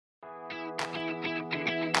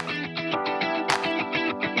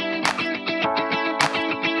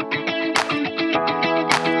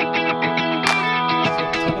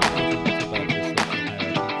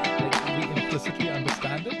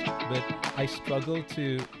I struggle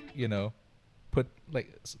to, you know,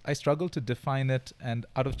 I struggle to define it and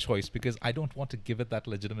out of choice because I don't want to give it that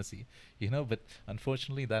legitimacy, you know, but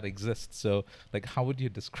unfortunately that exists. So like, how would you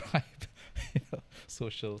describe,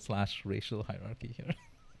 social slash racial hierarchy here?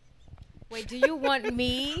 Wait, do you want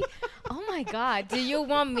me? Oh my God, do you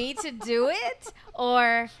want me to do it?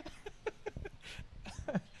 Or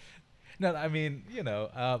No, I mean,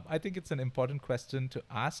 I think it's an important question to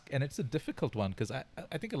ask, and it's a difficult one because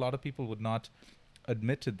I think a lot of people would not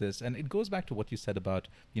admit to this, and it goes back to what you said about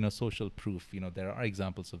social proof. There are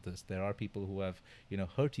examples of this. There are people who have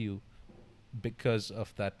hurt you because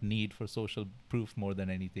of that need for social proof more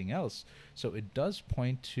than anything else. So it does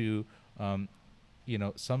point to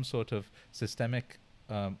some sort of systemic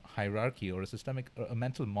hierarchy or a systemic or a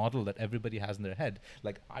mental model that everybody has in their head.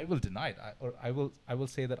 Like, I will deny it, or I will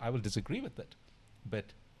say that I will disagree with it, but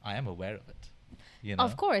I am aware of it.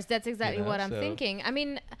 of course, that's exactly what I'm so thinking. I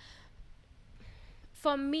mean,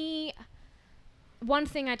 for me, one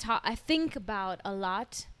thing I think about a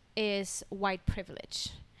lot is white privilege.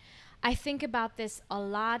 I think about this a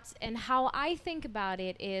lot, and how I think about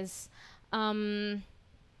it is,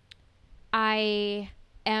 I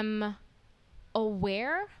am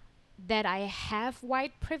aware that I have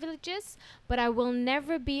white privileges, but I will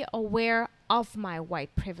never be aware of my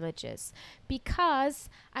white privileges because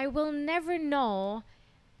I will never know,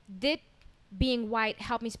 did being white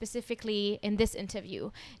help me specifically in this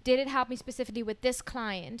interview? Did it help me specifically with this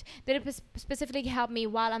client? Did it specifically help me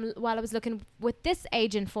while I was looking with this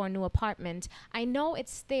agent for a new apartment? I know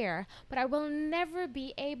it's there, but I will never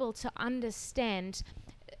be able to understand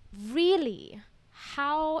really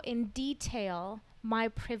how in detail my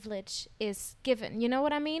privilege is given. You know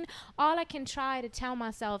what I mean? All I can try to tell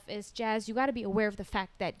myself is, Jazz, you got to be aware of the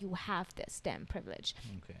fact that you have this damn privilege.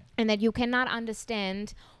 Okay. And that you cannot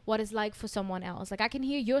understand what it's like for someone else. Like, I can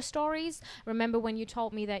hear your stories. Remember when you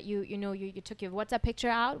told me that you took your WhatsApp picture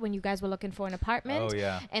out when you guys were looking for an apartment? Oh,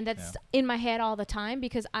 yeah. And that's in my head all the time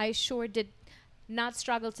because I sure did not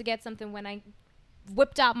struggle to get something when I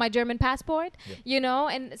whipped out my German passport,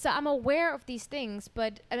 and so I'm aware of these things,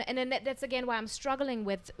 but and then that's again why I'm struggling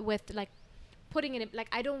with like putting it in, like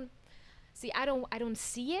I don't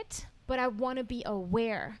see it, but I want to be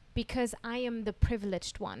aware because I am the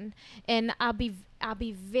privileged one, and I'll be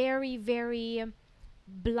very, very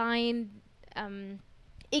blind,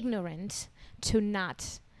 ignorant to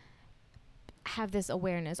not have this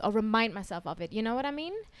awareness or remind myself of it. You know what I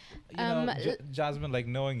mean? Jasmine, like,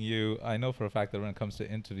 knowing you, I know for a fact that when it comes to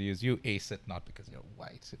interviews, you ace it not because you're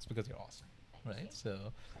white, it's because you're awesome. Thank right? you. So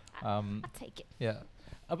I'll take it. yeah.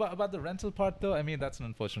 About the rental part, though, I mean, that's an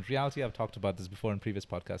unfortunate reality. I've talked about this before in previous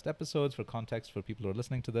podcast episodes. For context, for people who are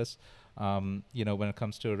listening to this, when it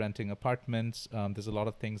comes to renting apartments, there's a lot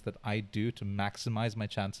of things that I do to maximize my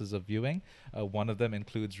chances of viewing. One of them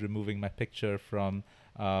includes removing my picture from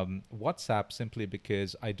WhatsApp simply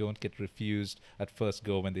because I don't get refused at first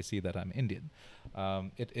go when they see that I'm Indian.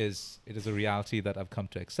 It is a reality that I've come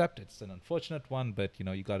to accept. It's an unfortunate one, but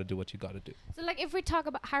you got to do what you got to do. So, like, if we talk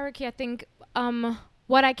about hierarchy, I think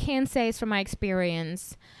what I can say is from my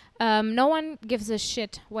experience, no one gives a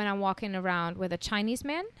shit when I'm walking around with a Chinese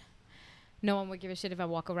man. No one would give a shit if I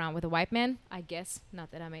walk around with a white man, I guess. Not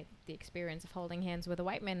that I made the experience of holding hands with a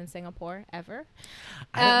white man in Singapore ever.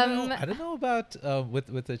 I don't know about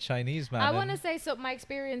with a Chinese man. I want to say, so my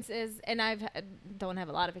experience is, and don't have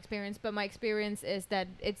a lot of experience, but my experience is that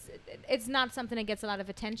it's not something that gets a lot of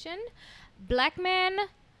attention. Black man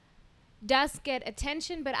does get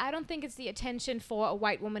attention, but I don't think it's the attention for a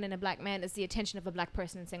white woman and a black man. It's the attention of a black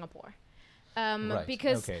person in Singapore. Right.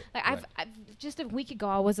 Because I've just a week ago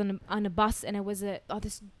I was on a bus, and it was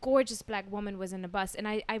this gorgeous black woman was in the bus, and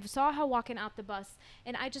I saw her walking out the bus,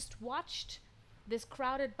 and I just watched this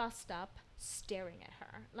crowded bus stop staring at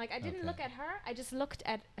her. Like, I didn't look at her, I just looked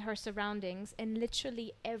at her surroundings, and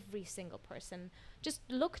literally every single person just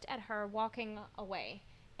looked at her walking away.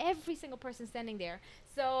 Every single person standing there.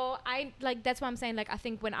 So that's why I'm saying, like, I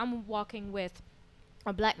think when I'm walking with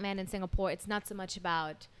a black man in Singapore, it's not so much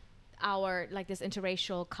about our, like, this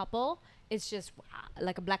interracial couple. It's just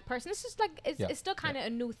like a black person. It's just like it's still kind of a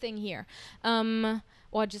new thing here,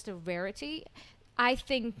 or just a rarity. I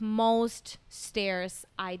think most stares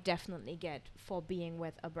I definitely get for being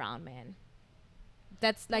with a brown man.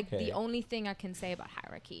 That's like the only thing I can say about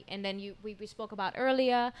hierarchy. And then we spoke about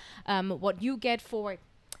earlier what you get for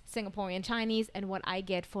Singaporean Chinese and what I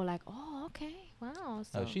get for, like, oh, okay, wow.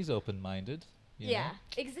 So she's open-minded.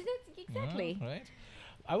 Exactly. Right.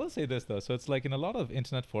 I will say this, though. So it's like in a lot of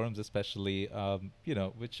internet forums, especially,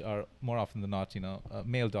 which are more often than not,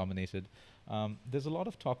 male-dominated, there's a lot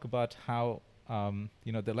of talk about how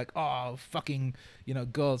they're like, oh, fucking,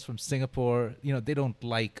 girls from Singapore, they don't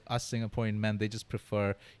like us Singaporean men. They just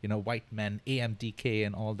prefer, white men, AMDK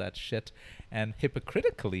and all that shit. And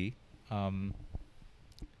hypocritically, they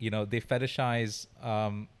fetishize,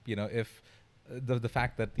 if the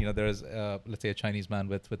fact that there's let's say a Chinese man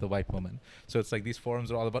with a white woman. So it's like these forums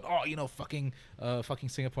are all about fucking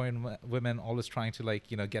Singaporean women always trying to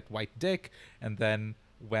get white dick, and then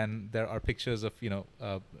when there are pictures of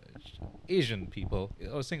Asian people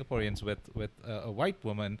or Singaporeans with a white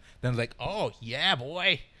woman, then like, oh yeah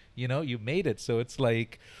boy, you made it. So it's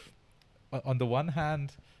like on the one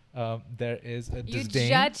hand, there is a disdain. You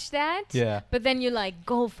judge that, yeah, but then you like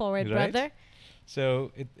go for it, right? brother.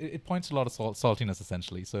 So it points to a lot of saltiness,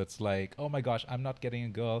 essentially. So it's like, oh my gosh, I'm not getting a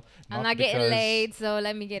girl. I'm not getting laid, so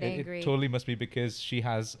let me get angry. It totally must be because she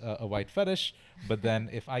has a white fetish. But then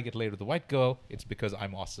if I get laid with a white girl, it's because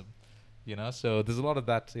I'm awesome. So there's a lot of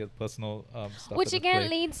that personal stuff. Which again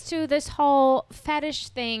leads to this whole fetish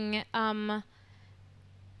thing. I'm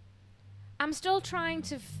still trying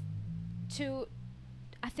to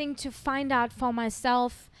find out for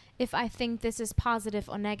myself if I think this is positive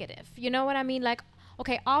or negative. You know what I mean? Like,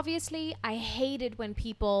 okay, obviously I hate it when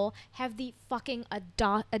people have the fucking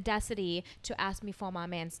audacity to ask me for my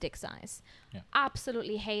man's dick size. Yeah.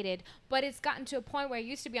 Absolutely hate it. But it's gotten to a point where it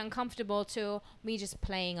used to be uncomfortable to me just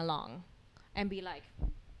playing along and be like,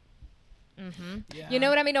 yeah. You know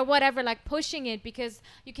what I mean? Or whatever, like pushing it, because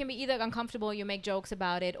you can be either uncomfortable, you make jokes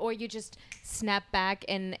about it, or you just snap back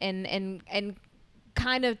and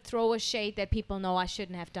kind of throw a shade that people know I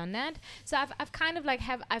shouldn't have done that. So I've kind of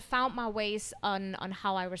I've found my ways on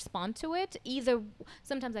how I respond to it. Either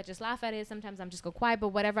sometimes I just laugh at it, sometimes I'm just go quiet, but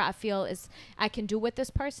whatever I feel is I can do with this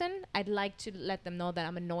person, I'd like to let them know that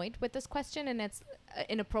I'm annoyed with this question and it's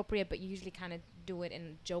inappropriate, but you usually kind of do it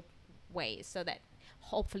in joke ways so that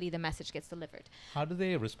hopefully the message gets delivered. How do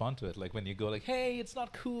they respond to it? Like when you go like, hey, it's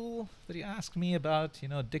not cool that you asked me about,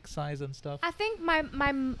 dick size and stuff? I think I've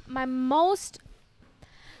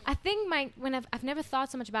never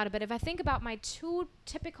thought so much about it, but if I think about my two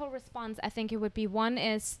typical response, I think it would be, one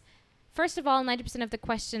is, first of all, 90% of the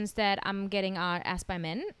questions that I'm getting are asked by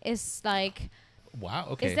men is like, wow,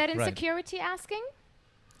 okay. Is that insecurity asking?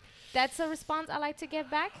 That's a response I like to get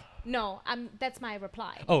back. No, that's my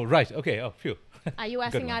reply. Oh, right. Okay. Oh, phew. Are you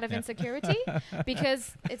asking out of insecurity?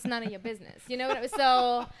 Because it's none of your business. You know what I mean?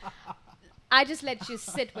 So I just let you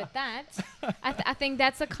sit with that. I think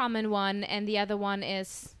that's a common one. And the other one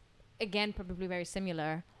is, again, probably very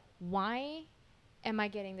similar. Why am I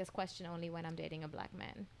getting this question only when I'm dating a black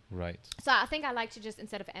man? Right. So I think I like to just,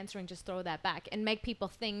 instead of answering, just throw that back and make people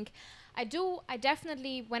think. I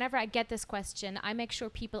definitely, whenever I get this question, I make sure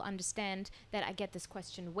people understand that I get this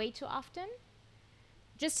question way too often.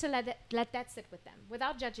 Just to let that sit with them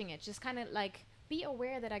without judging it. Just kind of like be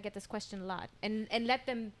aware that I get this question a lot and let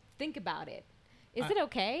them think about it. Is it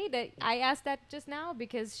okay that I asked that just now?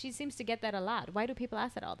 Because she seems to get that a lot. Why do people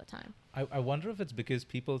ask that all the time? I wonder if it's because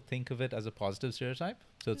people think of it as a positive stereotype.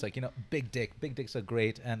 So it's like, big dicks are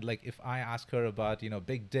great. And like, if I ask her about,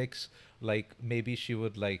 big dicks, like maybe she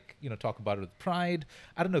would like, talk about it with pride.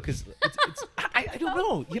 I don't know. Cause it's I don't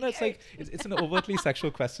know. It's like, it's an overtly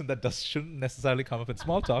sexual question that shouldn't necessarily come up in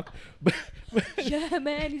small talk. But yeah,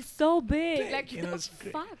 man, he's so big. Like,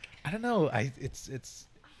 fuck. I don't know.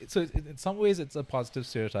 So in some ways it's a positive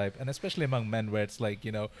stereotype, and especially among men, where it's like,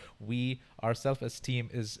 our self-esteem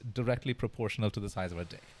is directly proportional to the size of our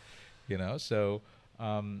dick, so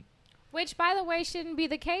which, by the way, shouldn't be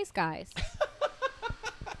the case, guys.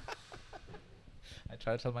 I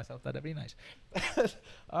try to tell myself that every night. But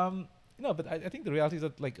I think the reality is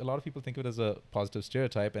that like a lot of people think of it as a positive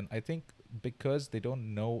stereotype, and I think because they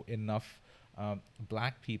don't know enough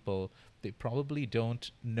black people, they probably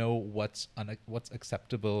don't know what's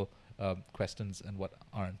acceptable questions and what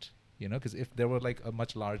aren't. Because if there were like a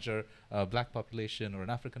much larger black population or an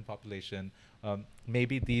African population,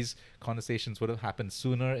 maybe these conversations would have happened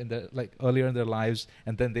sooner earlier in their lives,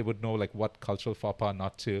 and then they would know like what cultural faux pas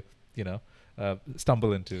not to,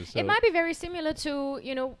 stumble into. So it might be very similar to,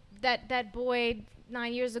 that boy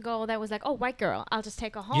 9 years ago that was like, oh, white girl, I'll just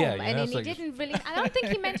take her home. Yeah, and then he didn't really, I don't think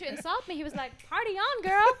he meant to insult me. He was like, party on,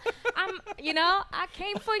 girl. I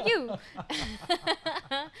came for you.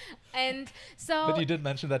 And so. But you did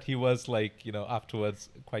mention that he was like, afterwards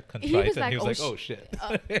quite contrite, and he was like, oh shit.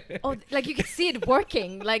 Like you could see it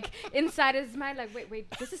working, like inside his mind, like, wait,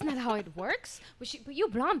 this is not how it works. But you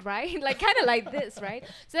blonde, right? Like kind of like this, right?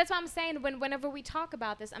 So that's why I'm saying whenever we talk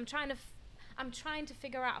about this, I'm trying to I'm trying to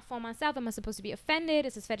figure out for myself, am I supposed to be offended?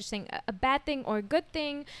 Is this fetish thing a bad thing or a good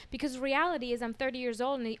thing? Because reality is I'm 30 years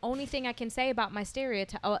old, and the only thing I can say about my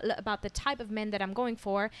stereotype, about the type of men that I'm going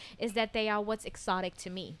for, is that they are what's exotic to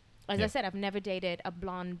me. As I said, I've never dated a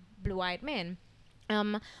blonde, blue-eyed man.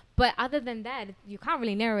 But other than that, you can't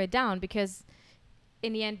really narrow it down, because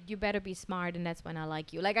in the end, you better be smart, and that's when I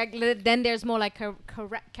like you. Like, then there's more like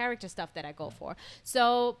character stuff that I go for.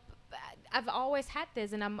 So I've always had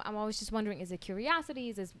this, and I'm always just wondering, is it curiosity?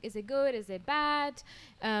 Is it good? Is it bad?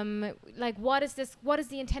 Like, what is this? What is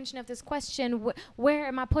the intention of this question? Where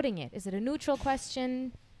am I putting it? Is it a neutral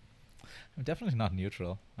question? I'm definitely not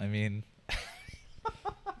neutral. I mean,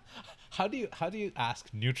 how do you ask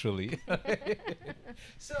neutrally?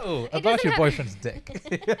 So, about your boyfriend's dick.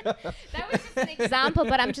 That was just an example,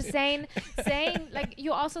 but I'm just saying like,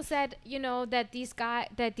 you also said, you know, that these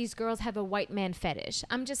girls have a white man fetish.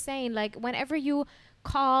 I'm just saying, like, whenever you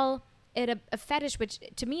call it a fetish, which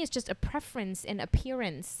to me is just a preference in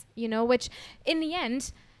appearance, you know, which in the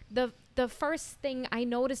end, the first thing I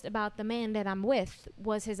noticed about the man that I'm with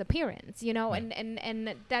was his appearance, you know,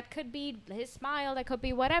 and that could be his smile, that could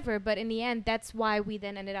be whatever, but in the end, that's why we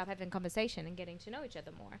then ended up having conversation and getting to know each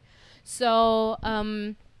other more. So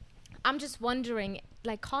I'm just wondering,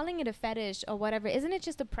 like, calling it a fetish or whatever, isn't it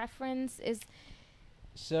just a preference?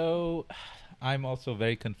 So I'm also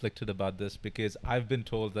very conflicted about this, because I've been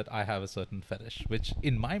told that I have a certain fetish, which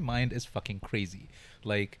in my mind is fucking crazy.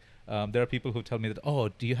 Like, there are people who tell me that, oh,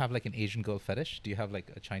 do you have like an Asian girl fetish? Do you have like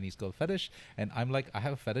a Chinese girl fetish? And I'm like, I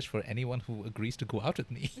have a fetish for anyone who agrees to go out with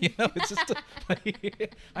me. You know, it's just,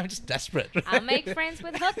 I'm just desperate. Right? I'll make friends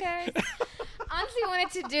with hookers. Honestly,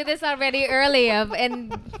 wanted to do this already earlier,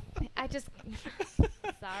 and I just,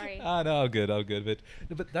 sorry. No, all good.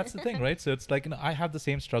 But that's the thing, right? So it's like, you know, I have the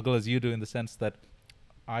same struggle as you do, in the sense that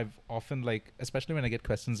I've often, like, especially when I get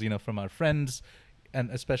questions, you know, from our friends, and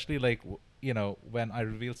especially like, you know, when I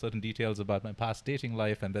reveal certain details about my past dating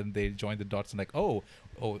life, and then they join the dots and like, oh,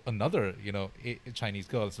 another, you know, Chinese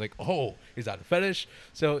girl. It's like, oh, is that a fetish?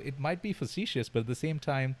 So it might be facetious, but at the same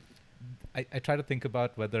time, I try to think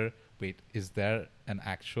about whether, wait, is there an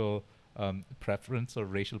actual preference or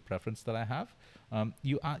racial preference that I have?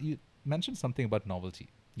 You mentioned something about novelty.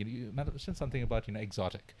 You mentioned something about, you know,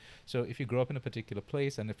 exotic. So if you grow up in a particular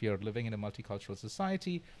place, and if you're living in a multicultural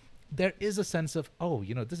society, there is a sense of, oh,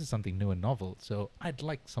 you know, this is something new and novel, so I'd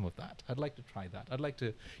like some of that. I'd like to try that. I'd like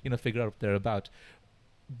to, you know, figure out what they're about.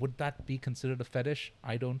 Would that be considered a fetish?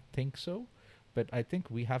 I don't think so. But I think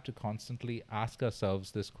we have to constantly ask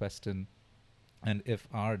ourselves this question. And if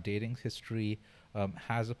our dating history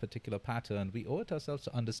has a particular pattern, we owe it ourselves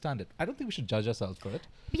to understand it. I don't think we should judge ourselves for it.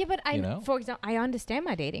 Yeah, but for example, I understand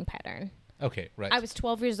my dating pattern. Okay, right. I was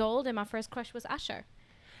 12 years old, and my first crush was Usher.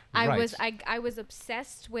 I was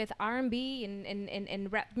obsessed with R&B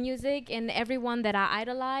and rap music, and everyone that I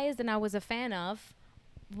idolized and I was a fan of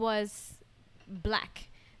was black.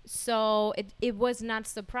 So it was not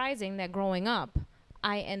surprising that growing up,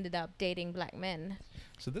 I ended up dating black men.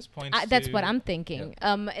 So this points that's what I'm thinking.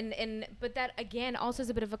 Yeah. But that again also is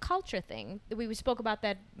a bit of a culture thing. We spoke about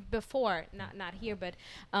that before, not here, but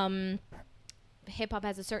hip hop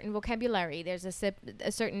has a certain vocabulary. There's a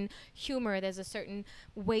certain humor. There's a certain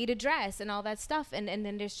way to dress and all that stuff. And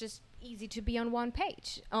then there's just easy to be on one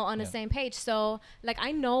page, on the same page. So like,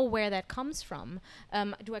 I know where that comes from.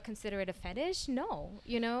 Do I consider it a fetish? No,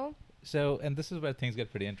 you know? So, and this is where things get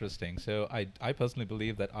pretty interesting. So I personally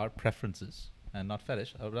believe that our preferences, and not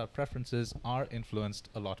fetish, our preferences are influenced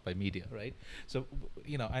a lot by media, right? So,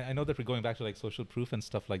 you know, I know that we're going back to like social proof and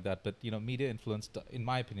stuff like that, but, you know, media influence, in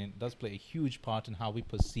my opinion, does play a huge part in how we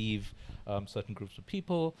perceive certain groups of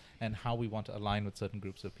people and how we want to align with certain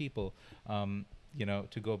groups of people. You know,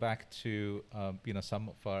 to go back to, you know, some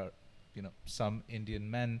of our, you know, some Indian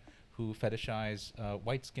men who fetishize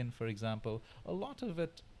white skin, for example, a lot of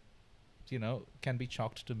it, you know, can be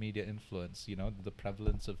chalked to media influence. You know, the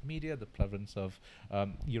prevalence of media, the prevalence of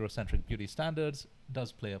Eurocentric beauty standards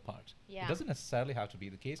does play a part. Yeah. It doesn't necessarily have to be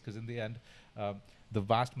the case, because in the end, the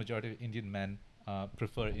vast majority of Indian men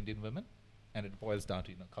prefer Indian women, and it boils down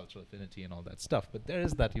to, you know, cultural affinity and all that stuff. But there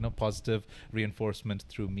is that, you know, positive reinforcement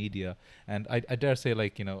through media, and I dare say,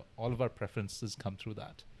 like, you know, all of our preferences come through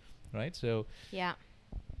that, right? So, yeah,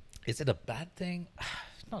 is it a bad thing?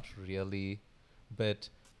 Not really, but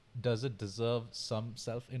does it deserve some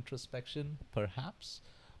self-introspection? Perhaps.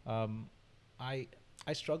 I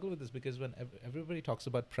struggle with this, because when everybody talks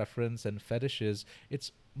about preference and fetishes,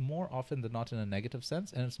 it's more often than not in a negative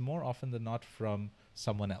sense, and it's more often than not from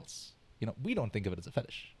someone else. You know, we don't think of it as a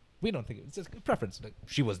fetish, We don't think it's just a preference. Like,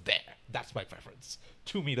 she was there. That's my preference.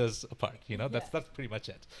 2 meters apart. That's pretty much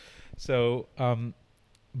it. So,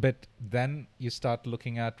 but then you start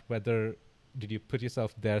looking at whether did you put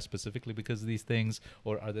yourself there specifically because of these things,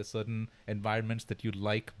 or are there certain environments that you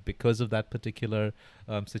like because of that particular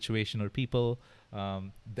situation or people?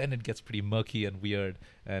 Then it gets pretty murky and weird.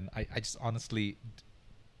 And I just honestly,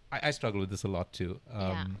 I struggle with this a lot too.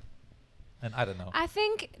 And I don't know. I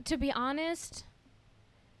think, to be honest,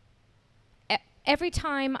 every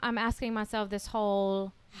time I'm asking myself this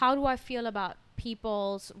whole, how do I feel about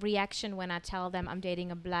people's reaction when I tell them I'm dating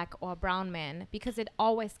a black or brown man? Because it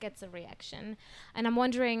always gets a reaction. And I'm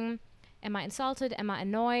wondering, am I insulted? Am I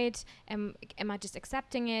annoyed? Am I just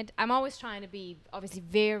accepting it? I'm always trying to be obviously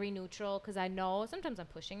very neutral, because I know sometimes I'm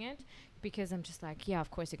pushing it, because I'm just like, yeah, of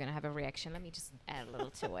course you're going to have a reaction. Let me just add a little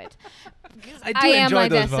to it. I am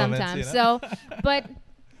like that sometimes. So, but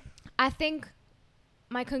I think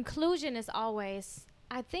my conclusion is always,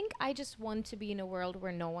 I think I just want to be in a world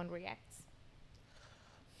where no one reacts.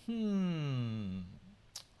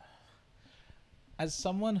 As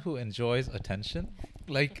someone who enjoys attention,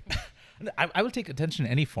 like I will take attention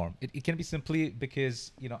in any form. It can be simply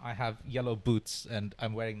because I have yellow boots and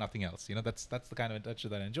I'm wearing nothing else. That's the kind of attention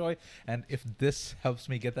that I enjoy. And if this helps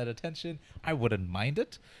me get that attention, I wouldn't mind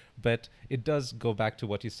it. But it does go back to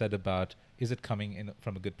what you said about, is it coming in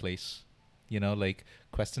from a good place? Like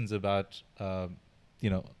questions about of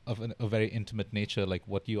a very intimate nature, like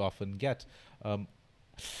what you often get.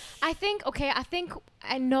 I think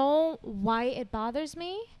I know why it bothers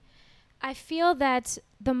me. I feel that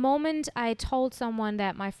the moment I told someone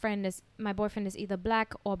that my boyfriend is either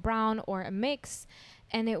black or brown or a mix,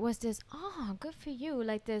 and it was this, oh, good for you,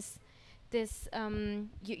 like this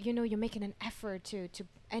you're making an effort to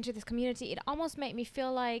enter this community. It almost made me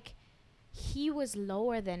feel like he was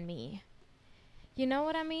lower than me. You know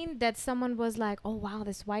what I mean? That someone was like, oh wow,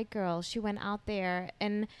 this white girl, she went out there,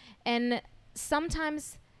 and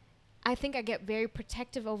sometimes I think I get very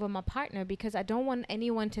protective over my partner, because I don't want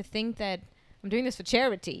anyone to think that I'm doing this for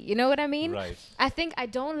charity. You know what I mean? Right. I think I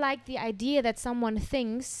don't like the idea that someone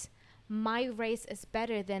thinks my race is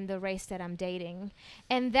better than the race that I'm dating.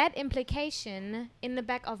 And that implication in the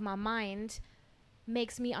back of my mind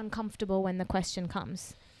makes me uncomfortable when the question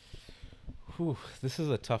comes. This is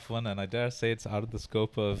a tough one, and I dare say it's out of the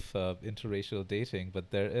scope of interracial dating,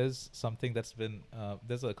 but there is something that's been,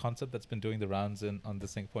 there's a concept that's been doing the rounds on the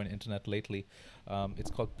Singapore internet lately.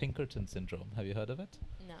 It's called Pinkerton syndrome. Have you heard of it?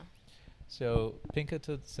 No. So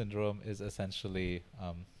Pinkerton syndrome is essentially,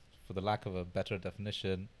 for the lack of a better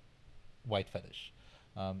definition, white fetish.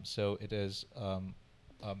 So it is an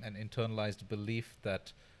internalized belief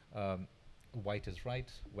that white is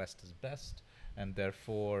right, West is best, and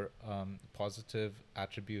therefore positive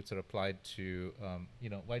attributes are applied to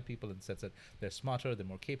white people in the sense that they're smarter, they're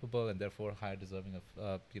more capable, and therefore higher deserving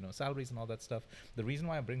of salaries and all that stuff. The reason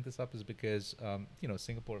why I bring this up is because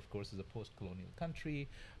Singapore, of course, is a post-colonial country.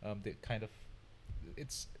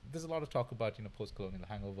 There's a lot of talk about post-colonial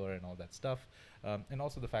hangover and all that stuff, and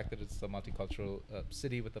also the fact that it's a multicultural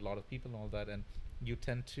city with a lot of people and all that, and you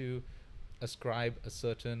tend to ascribe a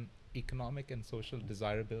certain economic and social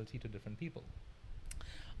desirability to different people.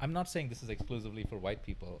 I'm not saying this is exclusively for white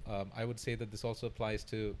people. I would say that this also applies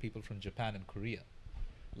to people from Japan and Korea.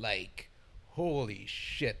 Like, holy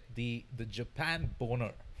shit, the Japan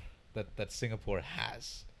boner that Singapore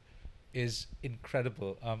has is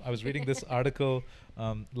incredible. I was reading this article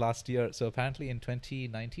last year. So apparently in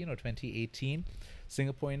 2019 or 2018,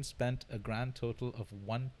 Singaporeans spent a grand total of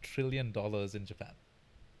 $1 trillion in Japan.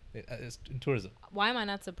 In tourism. Why am I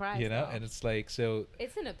not surprised? And it's like, so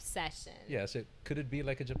it's an obsession. Yeah, so could it be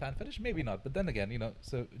like a Japan fetish? Maybe not. But then again,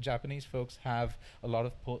 so Japanese folks have a lot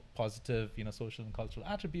of positive, social and cultural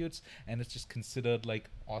attributes, and it's just considered like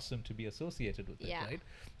awesome to be associated with it, right?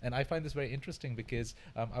 And I find this very interesting because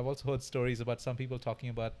I've also heard stories about some people talking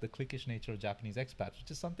about the cliquish nature of Japanese expats,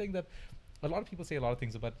 which is something that a lot of people say a lot of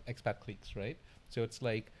things about expat cliques, right? So it's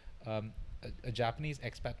like a Japanese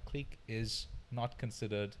expat clique is not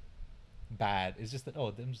considered bad. It's just that,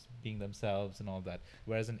 them just being themselves and all that.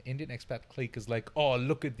 Whereas an Indian expat clique is like, oh,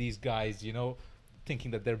 look at these guys,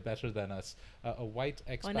 thinking that they're better than us. A white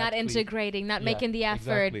expat or not integrating, not making the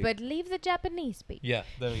effort, but leave the Japanese be. Yeah,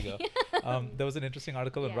 there we go. There was an interesting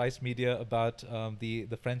article in Rice Media about the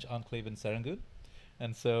French enclave in Serangoon.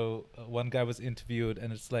 And so one guy was interviewed,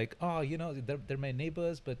 and it's like, oh, they're my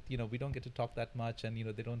neighbors, but we don't get to talk that much, and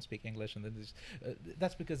they don't speak English, and then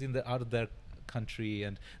that's because out of their country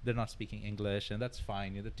and they're not speaking English, and that's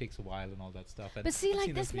fine. It takes a while and all that stuff. And But see, I've like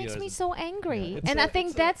seen them this for makes years me and- so angry, Yeah, it's and a- I think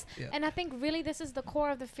it's a- that's, yeah. and I think really this is the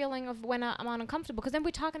core of the feeling of when I'm uncomfortable. Because then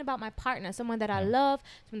we're talking about my partner, someone that I Yeah. love,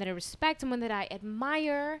 someone that I respect, someone that I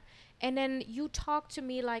admire, and then you talk to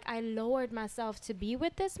me like I lowered myself to be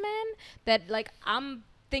with this man that like I'm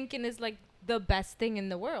thinking is like the best thing in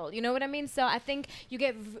the world. You know what I mean? So I think you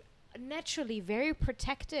get naturally very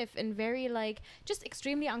protective and very like just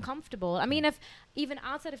extremely uncomfortable. I mean, if even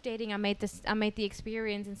outside of dating, I made the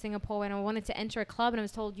experience in Singapore when I wanted to enter a club and I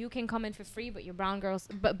was told you can come in for free, but your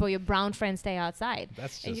brown friends stay outside.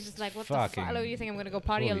 That's And you're just just like, what the fucking fuck? You think I'm gonna go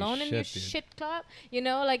party holy alone in your shit, dude. shit club? You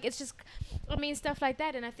know, like it's just, I mean, stuff like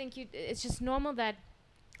that. And I think it's just normal that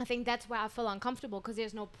I think that's where I feel uncomfortable because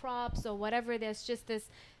there's no props or whatever. There's just this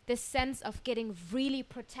sense of getting really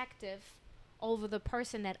protective over the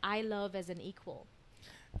person that I love as an equal.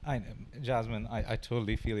 I know, Jasmine, I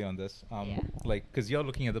totally feel you on this. Yeah. Like, because you're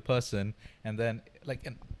looking at the person, and then, like,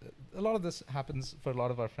 and a lot of this happens for a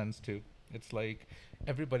lot of our friends too. It's like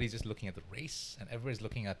everybody's just looking at the race, and everybody's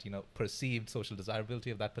looking at, perceived social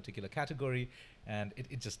desirability of that particular category, and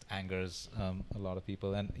it just angers a lot of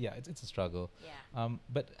people. And yeah, it's a struggle. Yeah.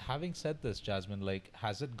 But having said this, Jasmine, like,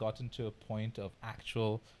 has it gotten to a point of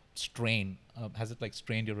actual strain? Has it like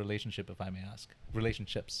strained your relationship, if I may ask?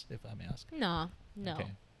 Relationships, if I may ask. No,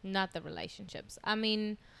 Okay. not the relationships. I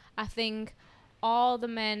mean, I think all the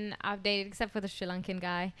men I've dated, except for the Sri Lankan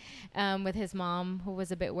guy with his mom, who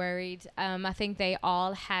was a bit worried, I think they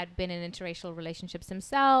all had been in interracial relationships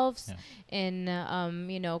themselves, and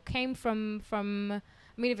came from. I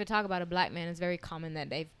mean, if you talk about a black man, it's very common that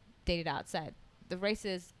they've dated outside the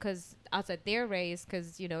races, because outside their race,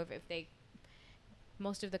 because if they.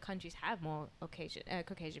 Most of the countries have more Caucasian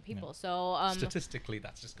people, so statistically,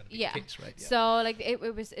 that's just going to be yeah. the case, right? Yeah. So like it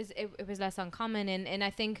was less uncommon, and I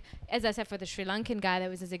think, as I said, for the Sri Lankan guy, that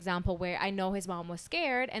was his example where I know his mom was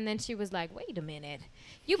scared, and then she was like, "Wait a minute,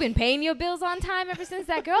 you've been paying your bills on time ever since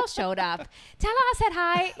that girl showed up. Tell her I said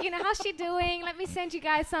hi. How's she doing? Let me send you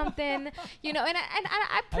guys something. And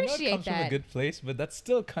I appreciate I know it comes that. from a good place, but that's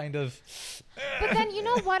still kind of. But then you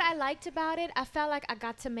know what I liked about it? I felt like I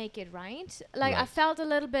got to make it right. Like I felt a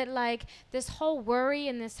little bit like this whole worry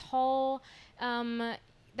and this whole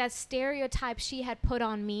that stereotype she had put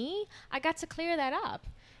on me. I got to clear that up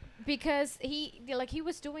because he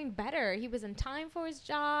was doing better. He was in time for his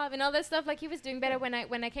job and all that stuff. Like he was doing better when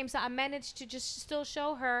I came. So I managed to just still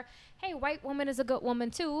show her, hey, white woman is a good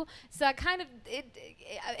woman too. So I kind of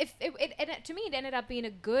to me it ended up being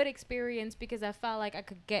a good experience because I felt like I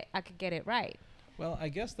could get it right. Well, I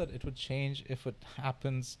guess that it would change if it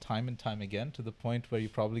happens time and time again, to the point where you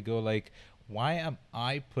probably go like, why am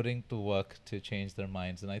I putting the work to change their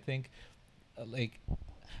minds? And I think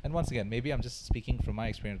and once again, maybe I'm just speaking from my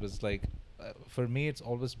experience, but it's like, for me, it's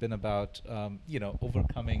always been about,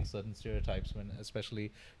 overcoming certain stereotypes, when,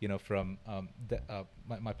 especially, from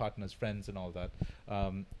my partner's friends and all that.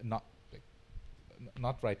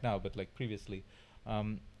 Not right now, but like previously.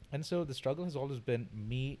 And so the struggle has always been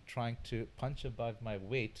me trying to punch above my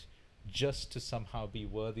weight just to somehow be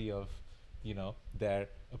worthy of, their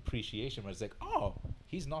appreciation, where it's like, oh,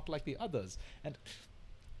 he's not like the others. And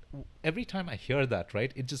every time I hear that,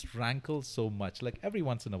 right, it just rankles so much. Like every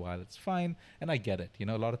once in a while, it's fine, and I get it.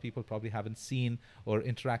 A lot of people probably haven't seen or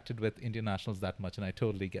interacted with Indian nationals that much, and I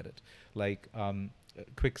totally get it. Like,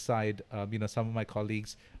 quick side, some of my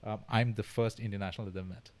colleagues, I'm the first Indian national that they've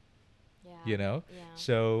met. Yeah.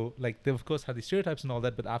 So like they of course have these stereotypes and all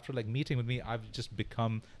that, but after like meeting with me, I've just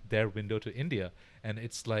become their window to India. And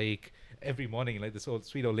it's like every morning, like this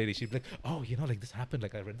sweet old lady, she'd be like, oh, like this happened,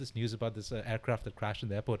 like I read this news about this aircraft that crashed in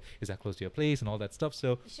the airport, is that close to your place, and all that stuff.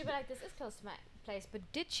 So you should be like, this is close to my place, but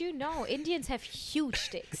did you know Indians have huge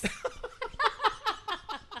dicks?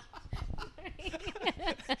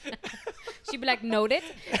 She'd be like, noted.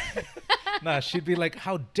 nah, she'd be like,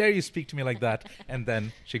 how dare you speak to me like that? And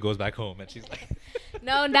then she goes back home and she's like,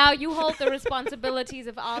 no, now you hold the responsibilities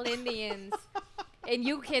of all Indians. And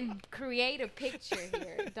you can create a picture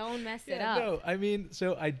here. Don't mess it up. No, I mean,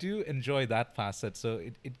 so I do enjoy that facet. So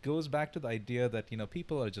it goes back to the idea that,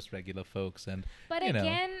 people are just regular folks. But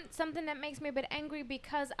again, something that makes me a bit angry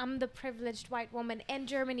because I'm the privileged white woman, and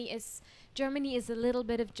Germany is a little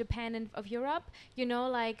bit of Japan and of Europe.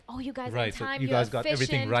 Like, oh, you guys are on time. You guys got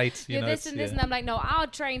everything right. You're this and this. And I'm like, no, our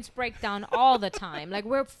trains break down all the time. Like,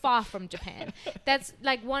 we're far from Japan. That's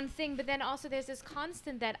like one thing. But then also there's this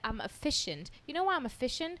constant that I'm efficient. You know why I'm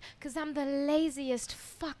efficient? Because I'm the laziest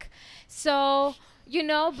fuck. So,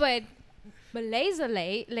 but Malays are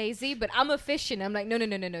lazy, but I'm efficient. I'm like, no, no,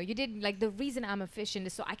 no, no, no. You didn't like the reason I'm efficient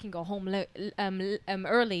is so I can go home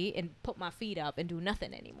early and put my feet up and do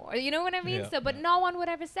nothing anymore. You know what I mean? Yeah, So, but yeah. no one would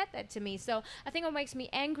ever said that to me. So I think what makes me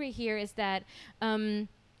angry here is that.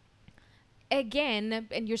 Again,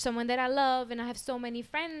 and you're someone that I love, and I have so many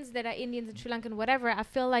friends that are Indians and Sri Lankan, whatever. I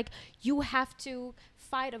feel like you have to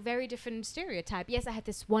fight a very different stereotype. Yes, I had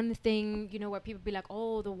this one thing, where people be like,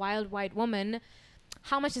 "Oh, the wild white woman."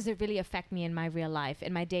 How much does it really affect me in my real life,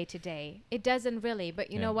 in my day to day? It doesn't really.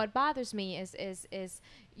 But Yeah. what bothers me is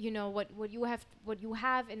what you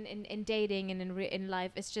have in dating and in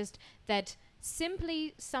life is just that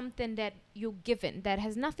simply something that you're given that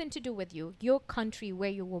has nothing to do with you, your country where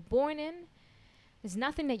you were born in. There's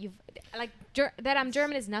nothing that you've like that I'm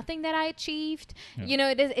German is nothing that I achieved. Yeah.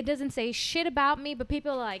 It doesn't say shit about me, but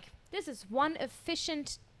people are like, this is one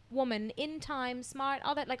efficient woman, in time, smart,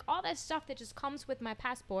 all that stuff that just comes with my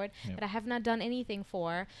passport Yeah. that I have not done anything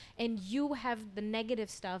for, and you have the negative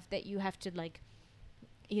stuff that you have to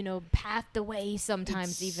path the way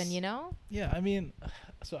sometimes It's- even. Yeah, I mean,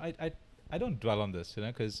 so I don't dwell on this,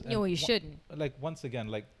 because No, you shouldn't. like once again,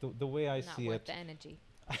 like the way I Not see worth it. the energy.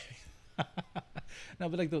 No,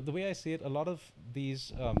 but like the way I see it, a lot of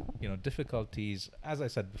these difficulties, as I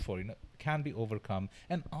said before, can be overcome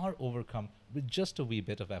and are overcome with just a wee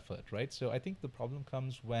bit of effort, right? So I think the problem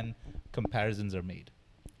comes when comparisons are made,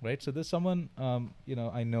 right? So there's someone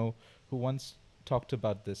I know who once talked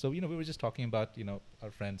about this. So we were just talking about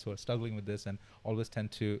our friends who are struggling with this and always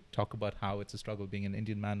tend to talk about how it's a struggle being an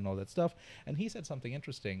Indian man and all that stuff. And he said something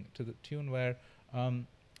interesting to the tune where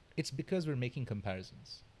it's because we're making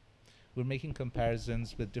comparisons. We're making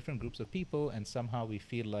comparisons with different groups of people, and somehow we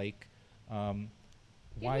feel like, Give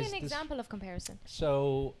why me is an this? example of comparison.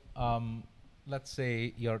 So, let's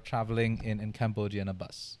say you're traveling in Cambodia in a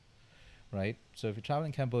bus, right? So if you're traveling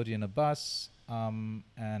in Cambodia in a bus,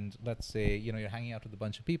 and let's say you're hanging out with a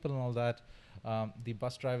bunch of people and all that, the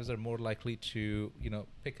bus drivers are more likely to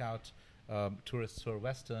pick out tourists who are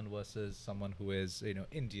Western versus someone who is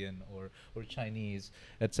Indian or Chinese,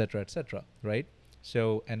 etc., right?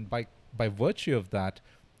 So, and by virtue of that,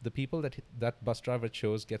 the people that bus driver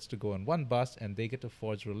chose gets to go on one bus and they get to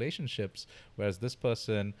forge relationships, whereas this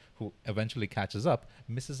person who eventually catches up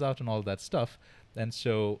misses out on all that stuff. And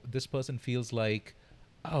so this person feels like,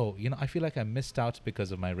 oh, I feel like I missed out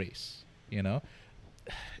because of my race.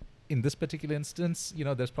 In this particular instance,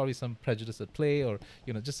 there's probably some prejudice at play, or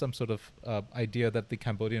just some sort of idea that the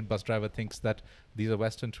Cambodian bus driver thinks that these are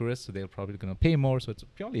Western tourists, so they're probably going to pay more. So it's a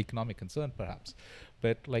purely economic concern, perhaps.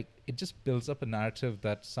 But like, it just builds up a narrative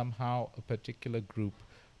that somehow a particular group,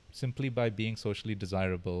 simply by being socially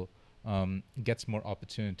desirable, gets more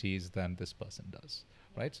opportunities than this person does,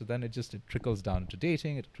 right? So then it trickles down into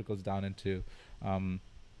dating, it trickles down into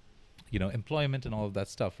employment and all of that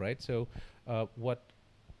stuff, right? So what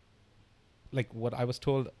I was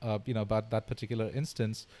told, about that particular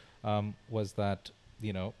instance, was that,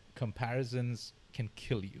 comparisons can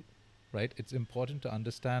kill you, right? It's important to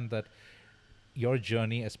understand that your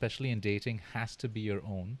journey, especially in dating, has to be your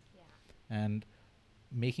own. Yeah. And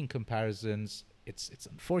making comparisons, it's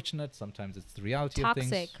unfortunate. Sometimes it's the reality of Toxic.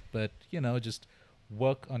 things, but, just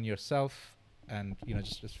work on yourself and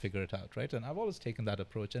just figure it out, right? And I've always taken that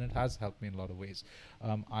approach, and it has helped me in a lot of ways.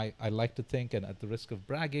 I like to think, and at the risk of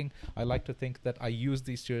bragging, I like to think that I use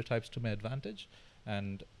these stereotypes to my advantage,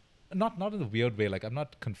 and not in a weird way. Like, I'm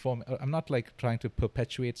not I'm not like trying to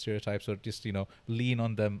perpetuate stereotypes or just lean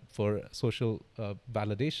on them for social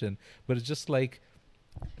validation, but it's just like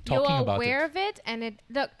talking You're about aware it. of it,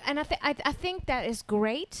 and I think that is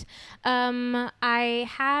great. I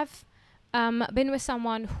have been with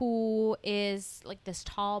someone who is like this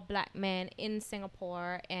tall black man in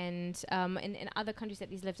Singapore and in other countries that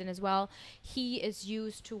he's lived in as well. He is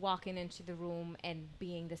used to walking into the room and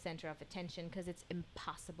being the center of attention because it's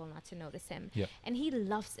impossible not to notice him. Yeah. And he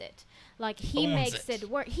loves it. Like, he Owns makes it. it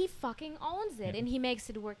work. He fucking owns it. Yeah. And he makes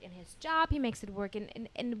it work in his job. He makes it work in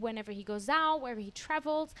whenever he goes out, wherever he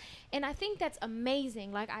travels. And I think that's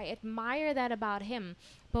amazing. Like, I admire that about him.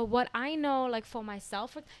 But what I know, like, for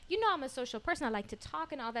myself, I'm a social person. I like to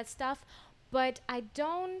talk and all that stuff. But I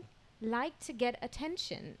don't like to get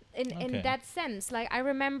attention in Okay. that sense. Like, I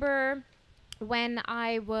remember when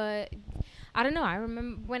I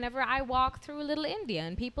remember whenever I walk through Little India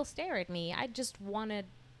and people stare at me, I just wanted,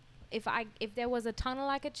 if there was a tunnel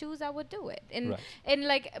I could choose, I would do it. And Right. and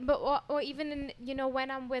like, but or even when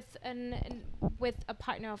I'm with with a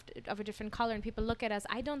partner of a different color and people look at us,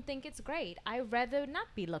 I don't think it's great. I'd rather not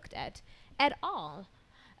be looked at all.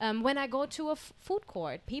 When I go to a food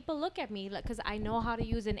court, people look at me because I know how to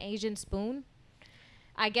use an Asian spoon.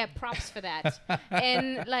 I get props for that.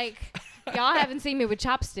 And like, y'all haven't seen me with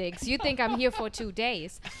chopsticks. You think I'm here for 2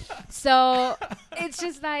 days. So it's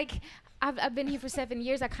just like, I've been here for 7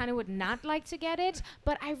 years. I kind of would not like to get it,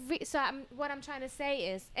 but what I'm trying to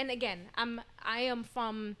say is, and again, I am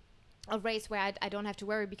from a race where I don't have to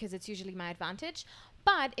worry because it's usually my advantage.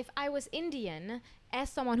 But if I was Indian, as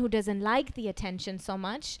someone who doesn't like the attention so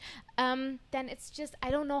much, then it's just, I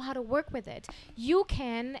don't know how to work with it. You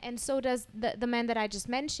can, and so does the man that I just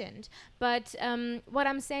mentioned. But what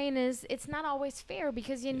I'm saying is, it's not always fair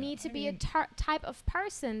because you need to be a type of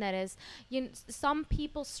person that is, some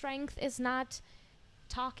people's strength is not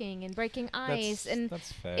talking and breaking ice. And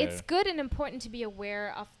that's fair. It's good and important to be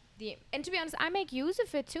aware of and to be honest, I make use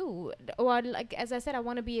of it too. Or like, as I said, I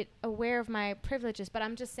want to be aware of my privileges, but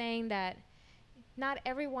I'm just saying that not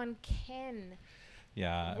everyone can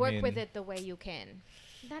work with it the way you can.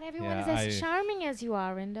 Not everyone is as charming as you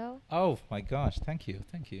are, Rindo. Oh my gosh, thank you.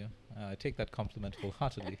 I take that compliment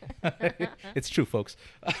wholeheartedly. It's true, folks.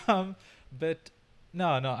 But no,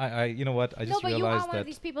 I you know what? I just realized that. No, but you are one of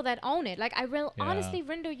these people that own it. Like, honestly,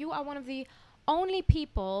 Rindo, you are one of the only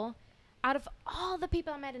people out of all the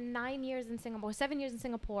people I met in 7 years in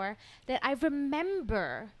Singapore, that I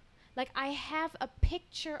remember, like, I have a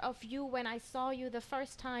picture of you when I saw you the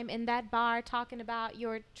first time in that bar talking about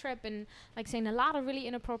your trip and like saying a lot of really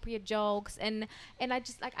inappropriate jokes, and I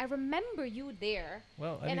just like, I remember you there.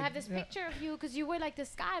 Well, I have this picture of you because you were like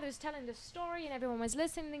this guy that was telling the story and everyone was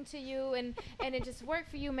listening to you, and it just worked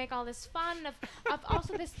for you, make all this fun of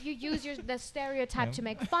also this, you use the stereotype to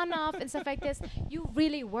make fun of and stuff like this. You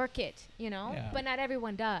really work it, but not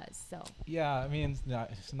everyone does. So I mean,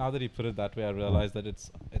 now that you put it that way, I realize that it's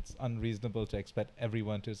unreasonable to expect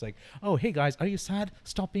everyone to. It's like, oh, hey guys, are you sad?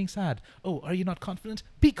 Stop being sad. Oh, are you not confident?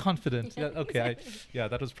 Be confident. Okay.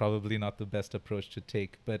 That was probably not the best approach to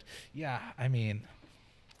take, but I mean,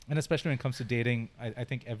 and especially when it comes to dating, I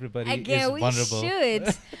think everybody is vulnerable. We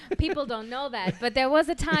should. People don't know that, but there was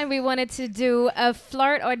a time we wanted to do a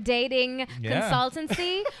flirt or dating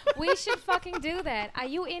consultancy. We should fucking do that. Are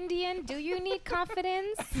you Indian? Do you need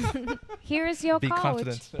confidence? Here is your coach. Be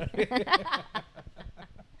confident.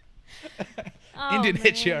 Indian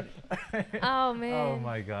hitch here. Oh man. Oh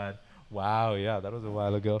my god. Wow, that was a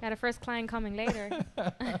while ago. Got a first client coming later.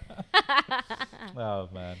 Oh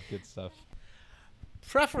man, good stuff.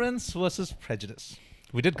 Preference versus prejudice.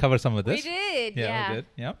 We did cover some of this. We did, we did.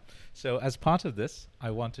 Yeah. So as part of this, I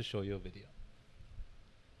want to show you a video.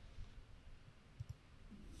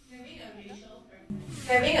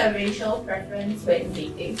 Having a racial preference when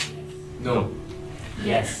dating? No.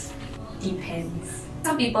 Yes. Depends.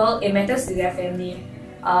 Some people, it matters to their family.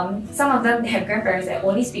 Some of them have grandparents that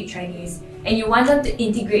only speak Chinese, and you want them to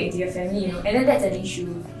integrate into your family, and then that's an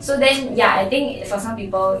issue. So then, I think for some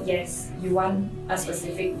people, yes, you want a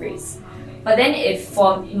specific race. But then if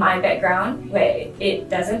for my background, where it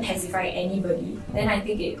doesn't pacify anybody, then I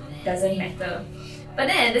think it doesn't matter. But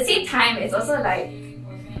then at the same time, it's also like,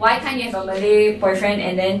 why can't you have a Malay boyfriend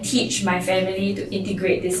and then teach my family to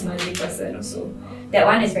integrate this Malay person also? That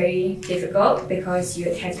one is very difficult because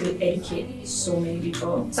you have to educate so many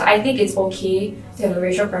people. So I think it's okay to have a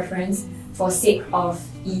racial preference for sake of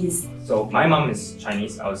ease. So my mom is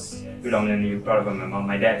Chinese. I was predominantly brought up by my mom.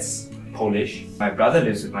 My dad's Polish. My brother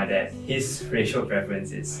lives with my dad. His racial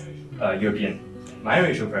preference is European. My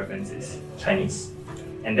racial preference is Chinese.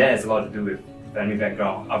 And that has a lot to do with family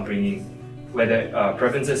background, upbringing, whether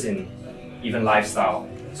preferences in even lifestyle.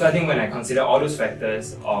 So I think when I consider all those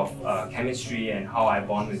factors of chemistry and how I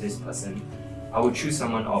bond with this person, I would choose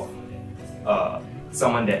someone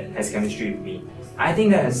that has chemistry with me. I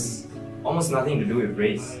think that has almost nothing to do with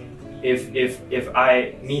race. If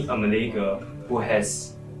I meet a Malay girl who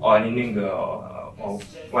has, or an Indian girl or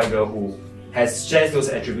white girl who shares those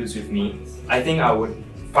attributes with me, I think I would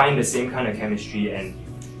find the same kind of chemistry and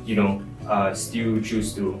still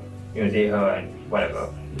choose to date her and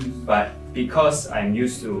whatever. But because I'm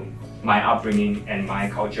used to my upbringing and my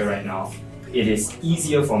culture right now, it is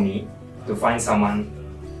easier for me to find someone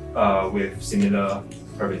with similar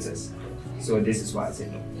preferences. So this is why I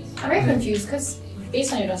said no. I'm very confused because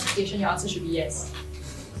based on your justification, your answer should be yes.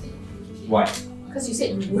 Why? Because you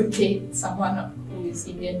said you would date someone who is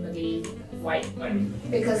Indian, Malay, white.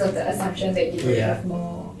 Because of the assumption that you would have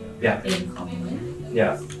more in common.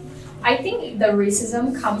 Yeah. I think the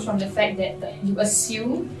racism comes from the fact that you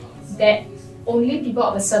assume that only people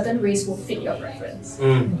of a certain race will fit your preference.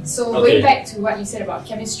 So going back to what you said about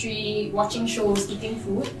chemistry, watching shows, eating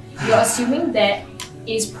food, you're assuming that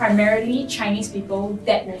is primarily Chinese people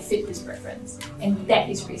that will fit this preference, and that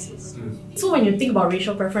is racist. So when you think about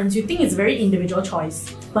racial preference, you think it's very individual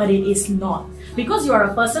choice, but it is not. Because you are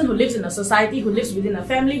a person who lives in a society, who lives within a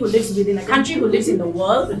family, who lives within a country, who lives in the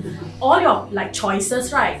world, all your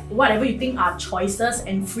choices, right? Whatever you think are choices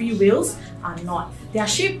and free wills are not. They are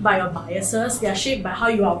shaped by your biases, they are shaped by how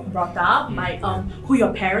you are brought up, by who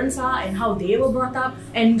your parents are and how they were brought up.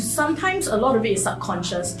 And sometimes a lot of it is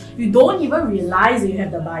subconscious. You don't even realize that you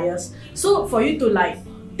have the bias. So for you to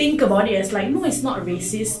think about it as no, it's not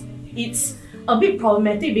racist, it's a bit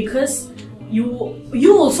problematic because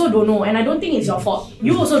you also don't know, and I don't think it's your fault.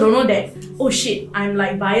 You also don't know that, oh shit, I'm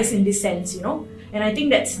biased in this sense, And I think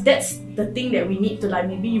that's the thing that we need to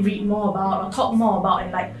maybe read more about or talk more about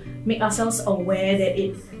and make ourselves aware that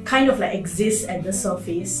it kind of exists at the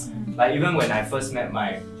surface. Even when I first met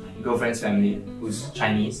my girlfriend's family, who's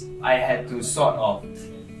Chinese, I had to sort of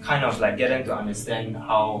kind of get them to understand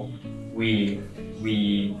how we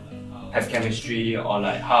have chemistry, or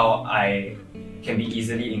how I can be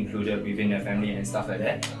easily included within their family and stuff like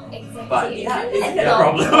that. Exactly. But Isn't their that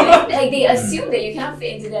problem. they assume that you cannot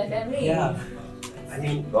fit into their family. Yeah. I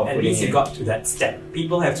mean, Well, at least you got to that step.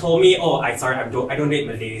 People have told me, oh, I don't date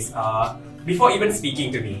Malays. Before even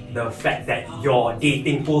speaking to me, the fact that your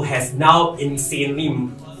dating pool has now insanely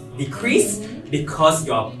decreased because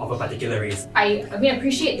you're of a particular race. I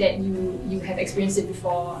appreciate that you have experienced it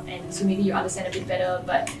before, and so maybe you understand a bit better,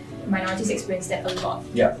 but minorities experience that a lot.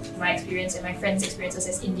 Yeah. My experience and my friends' experiences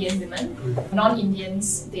as Indian women.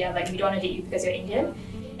 Non-Indians, they are we don't want to date you because you're Indian.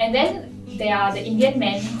 And then there are the Indian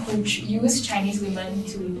men who use Chinese women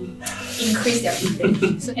to increase their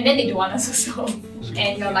privilege. And then they don't want us also.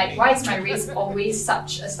 And you're why is my race always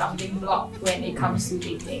such a stumbling block when it comes to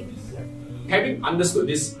dating? Having understood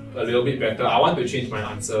this a little bit better, I want to change my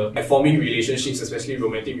answer. Forming relationships, especially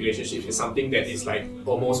romantic relationships, is something that is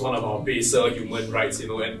almost one of our baser human rights, and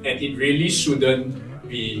it really shouldn't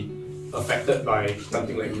be affected by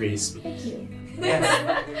something like race. Thank you.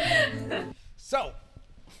 So,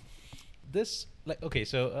 this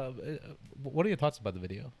what are your thoughts about the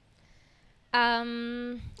video?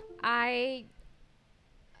 I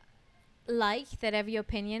like that every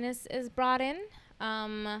opinion is brought in.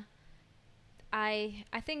 I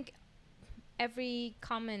think every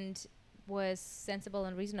comment was sensible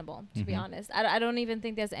and reasonable, to be honest. I don't even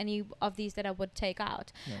think there's any of these that I would take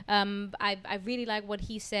out. Yeah. I really like what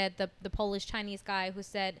he said, the Polish Chinese guy who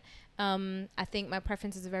said, I think my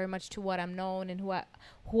preference is very much to what I'm known and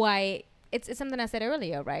who I it's something I said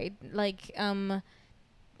earlier, right?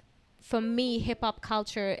 For me, hip hop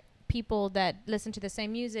culture, people that listen to the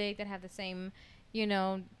same music, that have the same,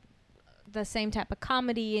 the same type of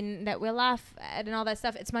comedy and that we'll laugh at and all that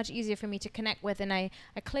stuff, it's much easier for me to connect with, and I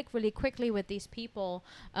click really quickly with these people,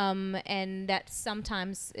 and that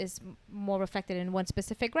sometimes is more reflected in one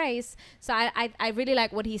specific race. So I really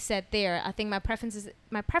like what he said there. I think my preference is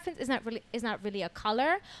not really a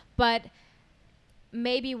color, but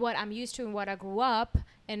maybe what I'm used to and what I grew up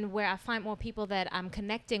and where I find more people that I'm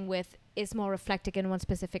connecting with is more reflected in one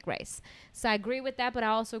specific race. So I agree with that, but I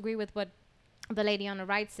also agree with what the lady on the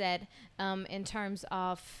right said, in terms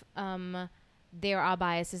of there are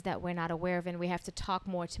biases that we're not aware of, and we have to talk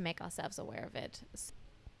more to make ourselves aware of it.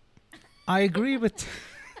 I agree with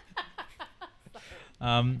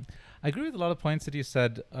I agree with a lot of points that you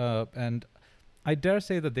said, and I dare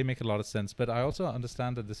say that they make a lot of sense, but I also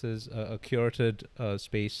understand that this is a curated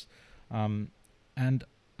space, and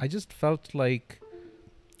I just felt like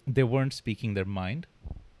they weren't speaking their mind,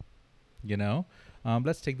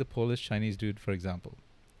 Let's take the Polish Chinese dude, for example.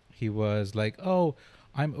 He was like, oh,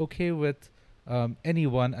 I'm okay with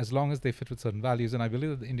anyone as long as they fit with certain values, and I believe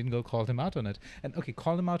that the Indian girl called him out on it. And okay,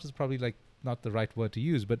 call him out is probably not the right word to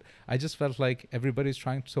use, but I just felt like everybody's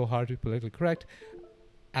trying so hard to be politically correct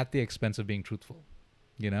at the expense of being truthful,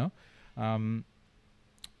 and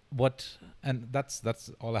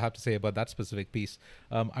that's all I have to say about that specific piece.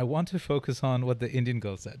 I want to focus on what the Indian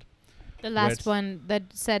girl said. The last one that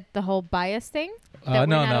said the whole bias thing? That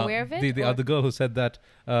we're not aware of it? The other girl who said that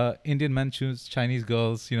Indian men choose Chinese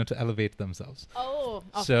girls, to elevate themselves. Oh,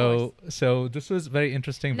 of course. So this was very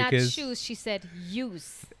interesting because... Not choose, she said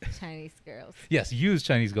use Chinese girls. Yes, use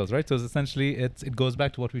Chinese girls, right? So essentially, it goes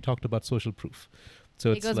back to what we talked about, social proof.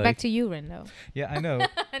 So it goes back to urine, though. Yeah, I know.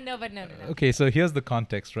 No. Okay, so here's the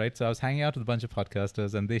context, right? So I was hanging out with a bunch of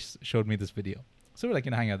podcasters, and they showed me this video. So we're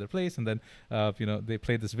hanging out at their place, and then, they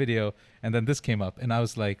played this video, and then this came up, and I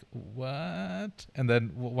was like, what? And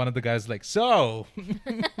then one of the guys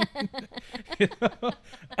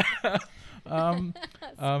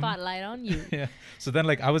Spotlight on you. Yeah. So then,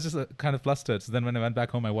 like, I was just kind of flustered. So then, when I went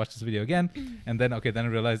back home, I watched this video again, and then then I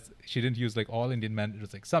realized she didn't use like all Indian men. It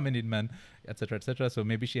was like some Indian men, etc., etc. So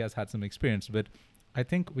maybe she has had some experience, but I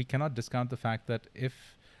think we cannot discount the fact that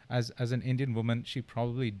if, as an Indian woman, she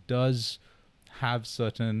probably does have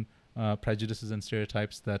certain prejudices and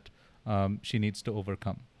stereotypes that she needs to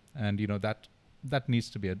overcome, and that needs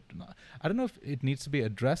to be I don't know if it needs to be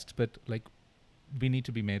addressed, but like we need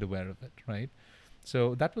to be made aware of it, right?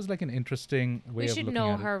 So that was like an interesting way We of should looking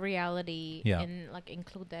know at her reality Yeah. and like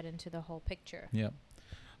include that into the whole picture. it.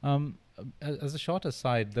 Yeah. As a short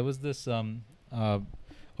aside, there was this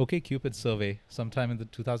OkCupid survey sometime in the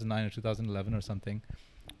 2009 or 2011 or something,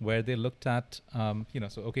 where they looked at so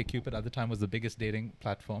OkCupid at the time was the biggest dating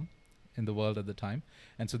platform in the world at the time,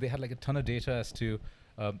 and so they had like a ton of data as to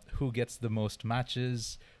who gets the most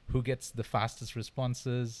matches, who gets the fastest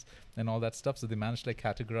responses, and all that stuff. So they managed to like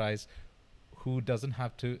categorize who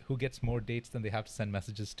gets more dates than they have to send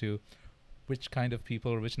messages to, which kind of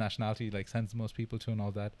people or which nationality like sends the most people to, and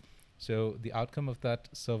all that. So the outcome of that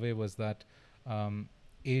survey was that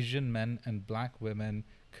Asian men and black women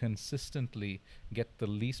consistently get the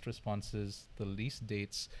least responses, the least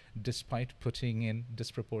dates, despite putting in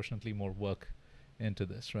disproportionately more work into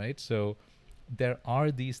this, right? So there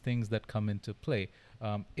are these things that come into play.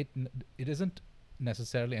 It isn't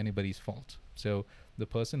necessarily anybody's fault. So the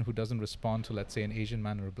person who doesn't respond to, let's say, an Asian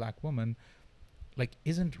man or a black woman, like,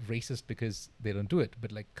 isn't racist because they don't do it,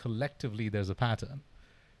 but like collectively there's a pattern,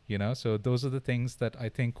 So those are the things that I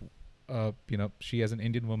think she as an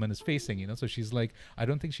Indian woman is facing, so she's like, I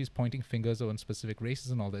don't think she's pointing fingers on specific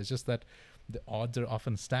races and all that. It's just that the odds are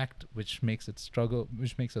often stacked, which makes her struggle.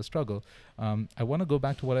 I want to go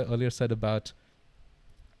back to what I earlier said about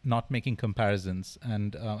not making comparisons.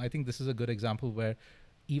 And I think this is a good example where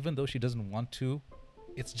even though she doesn't want to,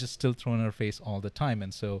 it's just still thrown in her face all the time.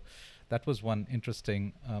 And so that was one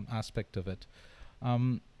interesting aspect of it.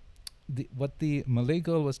 What the Malay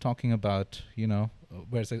girl was talking about,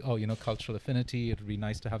 where it's like, cultural affinity, it would be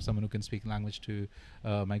nice to have someone who can speak language to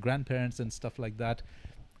my grandparents and stuff like that.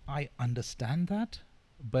 I understand that,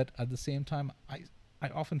 but at the same time, I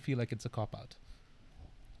often feel like it's a cop-out,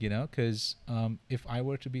 because if I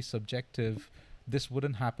were to be subjective, this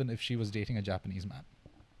wouldn't happen if she was dating a Japanese man.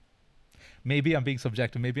 Maybe I'm being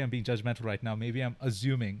subjective, maybe I'm being judgmental right now, maybe I'm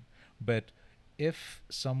assuming, but if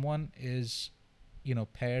someone is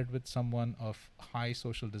paired with someone of high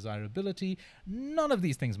social desirability, none of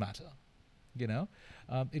these things matter.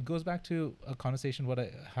 It goes back to a conversation I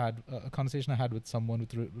had with someone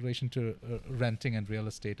with relation to renting and real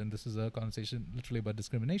estate, and this is a conversation literally about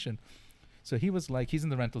discrimination. So he was like, he's in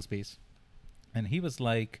the rental space, and he was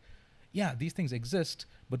like, yeah, these things exist,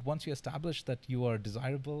 but once you establish that you are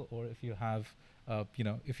desirable, or if you have,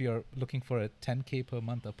 if you're looking for a 10K per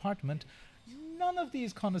month apartment, none of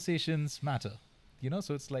these conversations matter.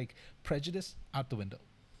 So it's like prejudice out the window,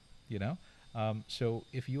 so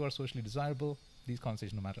if you are socially desirable, these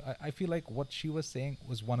conversations don't matter. I feel like what she was saying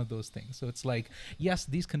was one of those things. So it's like, yes,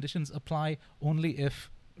 these conditions apply only if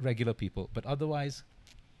regular people, but otherwise.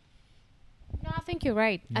 No, I think you're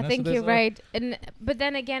right. I so think there's you're right. But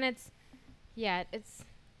then again, it's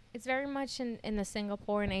very much in the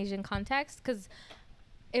Singapore and Asian context, because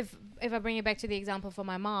if I bring it back to the example for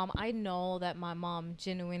my mom, I know that my mom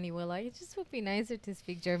genuinely will like, it just would be nicer to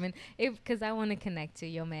speak German because I want to connect to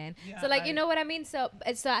your man. Yeah, so like, you know what I mean? So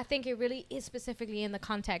I think it really is specifically in the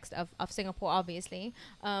context of Singapore, obviously,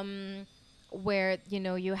 where,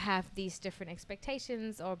 you have these different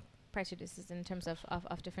expectations or prejudices in terms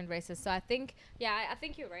of different races. So I think, I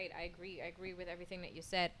think you're right. I agree with everything that you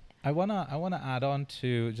said. I wanna add on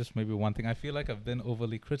to just maybe one thing. I feel like I've been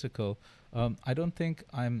overly critical. I don't think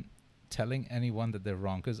I'm telling anyone that they're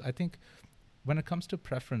wrong, because I think when it comes to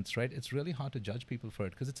preference, right, it's really hard to judge people for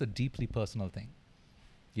it because it's a deeply personal thing.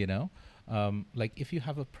 Like if you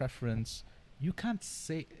have a preference, you can't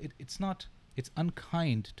say it. It's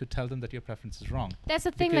unkind to tell them that your preference is wrong. That's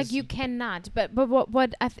the thing, like you cannot. But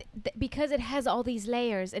what because it has all these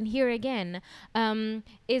layers, and here again,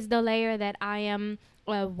 is the layer that I am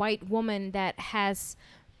a white woman that has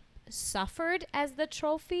suffered as the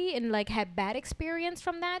trophy and like had bad experience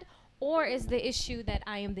from that, or is the issue that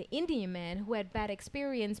I am the Indian man who had bad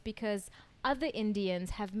experience because other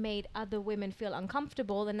Indians have made other women feel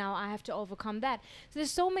uncomfortable, and now I have to overcome that. So there's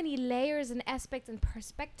so many layers and aspects and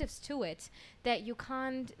perspectives to it that you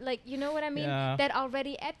can't, like, you know what I mean? Yeah. That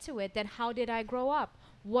already add to it. That how did I grow up?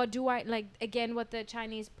 what do I like? Again, what the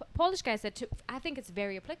Chinese Polish guy said. I think it's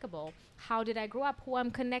very applicable. How did I grow up? Who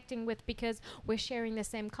I'm connecting with because we're sharing the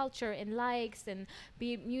same culture in likes and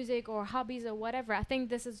be it music or hobbies or whatever. I think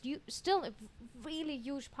this is still a really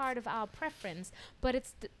huge part of our preference, but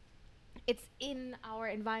it's in our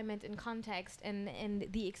environment and context and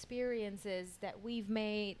the experiences that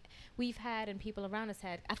we've had and people around us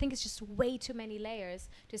had. I think it's just way too many layers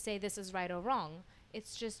to say this is right or wrong.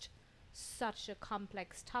 It's just such a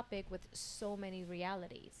complex topic with so many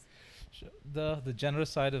realities. The generous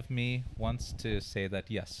side of me wants to say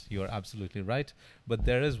that yes, you're absolutely right, but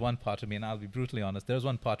there is one part of me, and I'll be brutally honest, there's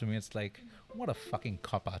one part of me it's like, what a fucking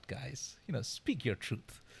cop-out, guys. Speak your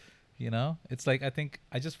truth. It's like,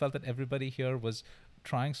 I just felt that everybody here was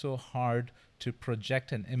trying so hard to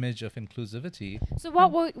project an image of inclusivity. So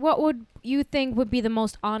what would you think would be the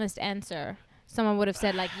most honest answer? Someone would have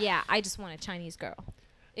said like, yeah, I just want a Chinese girl.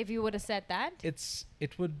 If you would have said that?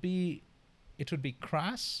 It would be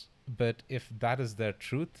crass, but if that is their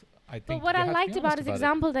truth, I think. But what I liked about his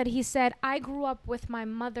example that he said, I grew up with my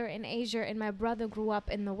mother in Asia and my brother grew up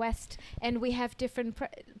in the West, and we have different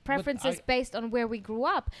preferences based on where we grew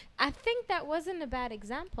up. I think that wasn't a bad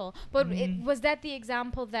example. But was that the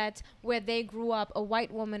example that where they grew up, a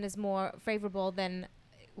white woman is more favorable than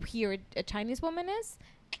here a Chinese woman is?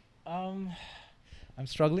 I'm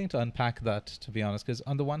struggling to unpack that, to be honest, because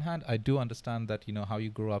on the one hand, I do understand that, how you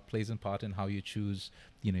grow up plays a part in how you choose,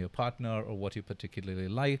 your partner or what you particularly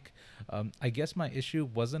like. I guess my issue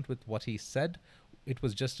wasn't with what he said. It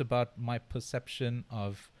was just about my perception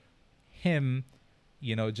of him,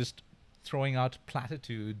 just throwing out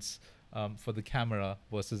platitudes for the camera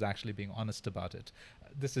versus actually being honest about it.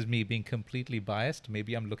 This is me being completely biased.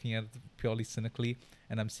 Maybe I'm looking at it purely cynically,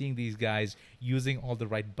 and I'm seeing these guys using all the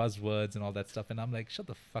right buzzwords and all that stuff, and I'm like, shut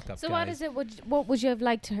the fuck up, so guys. what is it? What would you have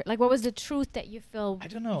liked to hear? Like, what was the truth that you feel I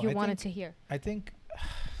don't know. you wanted to hear? I think...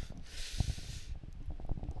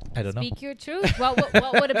 I don't know. Speak your truth. What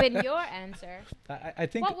would have been your answer? I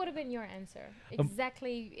think... What would have been your answer?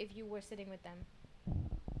 Exactly if you were sitting with them.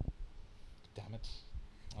 Damn it.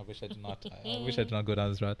 I wish I did not. I wish I did not go down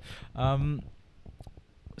this route.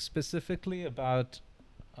 Specifically about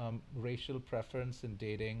racial preference in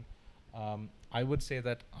dating, I would say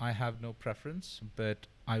that I have no preference, but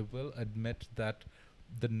I will admit that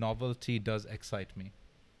the novelty does excite me.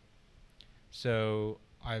 So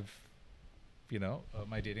I've,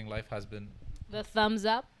 my dating life has been... The thumbs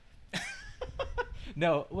up?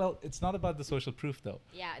 No, well, it's not about the social proof, though.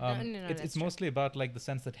 Yeah, no, it's mostly about like the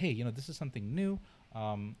sense that, hey, this is something new,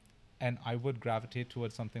 and I would gravitate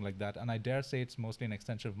towards something like that. And I dare say it's mostly an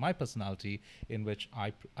extension of my personality in which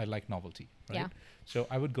I like novelty, right? Yeah. So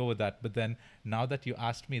I would go with that. But then now that you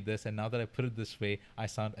asked me this, and now that I put it this way, I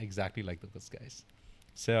sound exactly like those guys.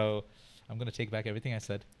 So I'm going to take back everything I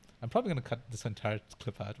said. I'm probably going to cut this entire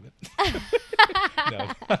clip out of it.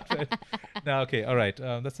 No, okay, all right.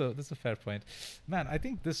 That's a fair point. Man, I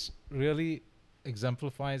think this really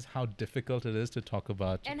exemplifies how difficult it is to talk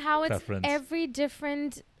about and how preference. It's every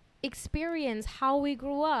different experience, how we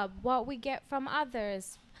grew up, what we get from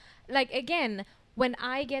others. Like, again, when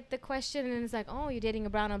I get the question and it's like, oh, you're dating a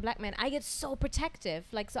brown or black man, I get so protective.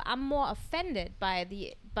 Like, so I'm more offended but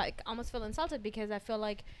I almost feel insulted because I feel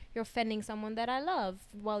like you're offending someone that I love.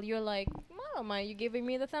 While you're like, Mom, are you giving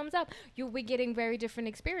me the thumbs up? We're getting very different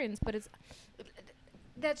experience, but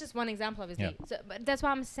that's just one example, obviously. Yeah. So, but that's what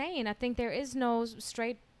I'm saying. I think there is no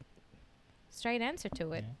straight answer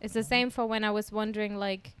to it. Yeah. It's the same for when I was wondering,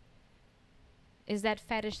 like, is that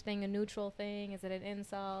fetish thing a neutral thing? Is it an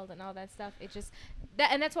insult and all that stuff? It just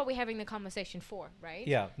and that's what we're having the conversation for, right?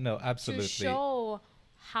 Yeah, no, absolutely. To show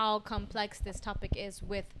how complex this topic is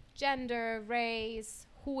with gender, race,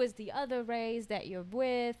 who is the other race that you're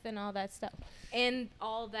with, and all that stuff, and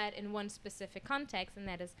all that in one specific context, and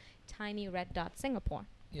that is Tiny Red Dot Singapore.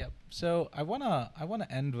 Yeah. So I wanna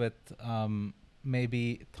end with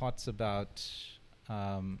maybe thoughts about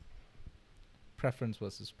preference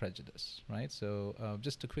versus prejudice, right? So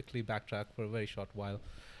just to quickly backtrack for a very short while.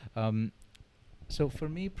 So for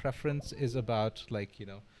me, preference is about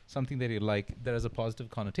something that you like. There is a positive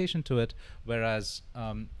connotation to it, whereas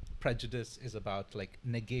prejudice is about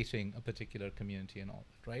negating a particular community and all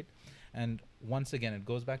that, right? And once again, it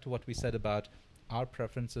goes back to what we said about our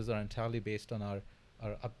preferences are entirely based on our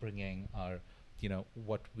upbringing, our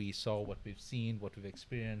what we saw, what we've seen, what we've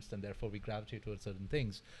experienced, and therefore we gravitate towards certain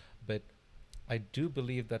things. But I do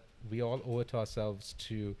believe that we all owe it to ourselves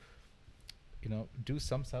to, do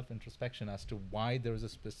some self-introspection as to why there is a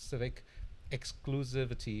specific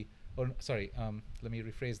exclusivity, or let me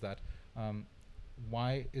rephrase that.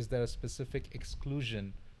 Why is there a specific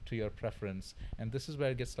exclusion to your preference, and this is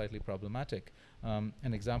where it gets slightly problematic. An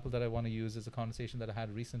example that I want to use is a conversation that I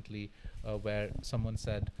had recently, where someone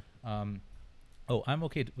said, "Oh, I'm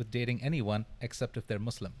okay with dating anyone except if they're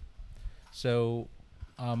Muslim." So,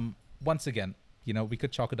 once again, we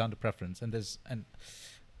could chalk it down to preference, and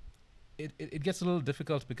it gets a little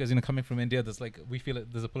difficult because coming from India, we feel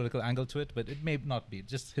there's a political angle to it, but it may not be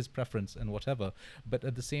just his preference and whatever. But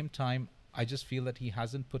at the same time, I just feel that he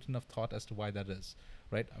hasn't put enough thought as to why that is,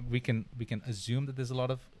 right? We can assume that there's a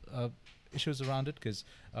lot of issues around it because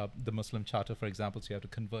the Muslim charter, for example, so you have to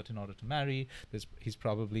convert in order to marry. He's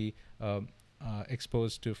probably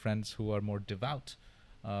exposed to friends who are more devout.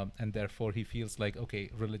 And therefore he feels like,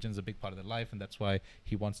 okay, religion is a big part of their life, and that's why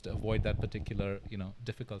he wants to avoid that particular,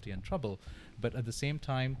 difficulty and trouble. But at the same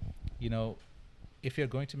time, if you're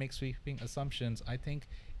going to make sweeping assumptions, I think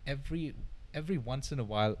every once in a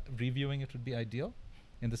while reviewing it would be ideal,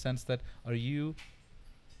 in the sense that, are you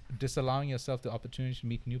disallowing yourself the opportunity to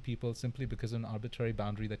meet new people simply because of an arbitrary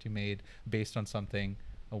boundary that you made based on something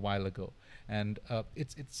a while ago? And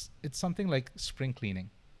it's something like spring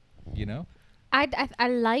cleaning, I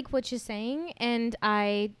like what you're saying, and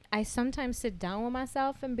I sometimes sit down with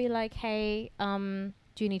myself and be like, hey,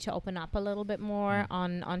 do you need to open up a little bit more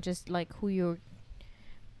on just like who you're...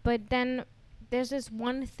 But then there's this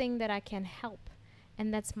one thing that I can help,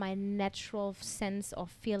 and that's my natural sense of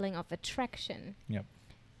feeling of attraction. Yep.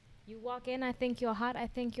 You walk in, I think you're hot,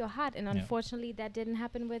 and unfortunately that didn't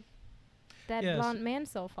happen with that blonde man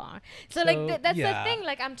so far. So like that's the thing,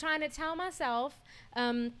 like I'm trying to tell myself,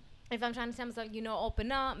 if I'm trying to tell myself,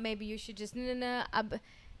 open up, maybe you should just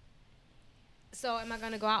so am I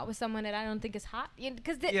going to go out with someone that I don't think is hot?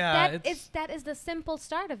 Because that is the simple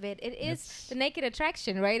start of it. It is the naked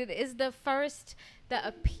attraction, right? It is the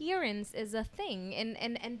appearance is a thing.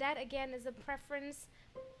 And that, again, is a preference.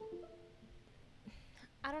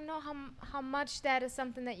 I don't know how much that is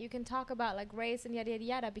something that you can talk about, like race and yada, yada,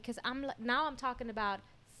 yada, because I'm talking about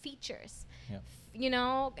features. Yeah.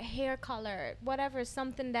 Hair color, whatever,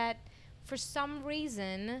 something that for some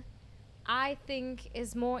reason I think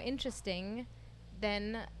is more interesting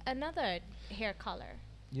than another hair color.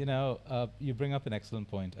 You bring up an excellent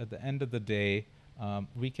point. At the end of the day,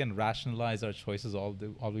 we can rationalize our choices all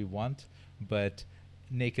we want, but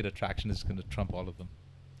naked attraction is going to trump all of them.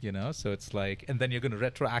 So it's like, and then you're going to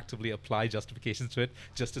retroactively apply justifications to it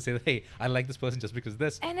just to say that, hey, I like this person just because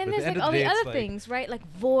this. And then there's all the other things, right? Like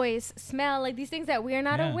voice, smell, like these things that we're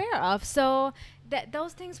not aware of. So that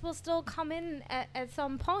those things will still come in at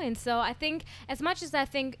some point. So I think, as much as I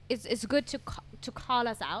think it's good to call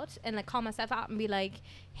us out and like call myself out and be like,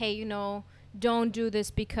 hey, don't do this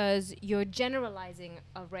because you're generalizing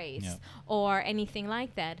a race or anything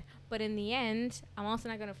like that. But in the end, I'm also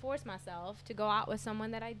not going to force myself to go out with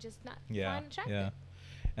someone that I just not find attractive. Yeah.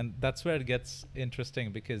 And that's where it gets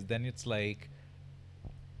interesting, because then it's like,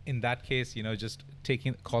 in that case, just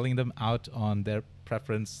calling them out on their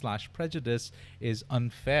preference / prejudice is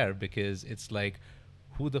unfair, because it's like,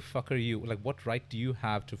 who the fuck are you? Like, what right do you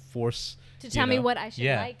have to force to tell me what I should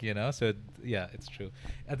like? So it's true.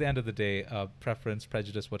 At the end of the day, preference,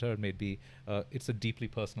 prejudice, whatever it may be, it's a deeply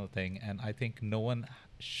personal thing, and I think no one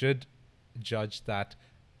should judge that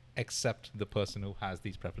except the person who has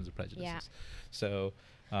these preferences or prejudices. Yeah. So,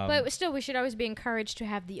 but still, we should always be encouraged to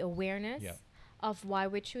have the awareness of why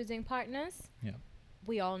we're choosing partners. Yeah.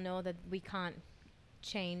 We all know that we can't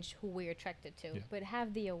change who we're attracted to, but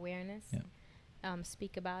have the awareness. Yeah.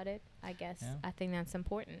 Speak about it, I guess. Yeah. I think that's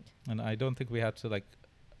important. And I don't think we have to like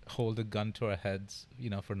hold a gun to our heads,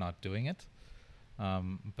 for not doing it.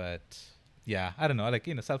 But yeah, I don't know. Like,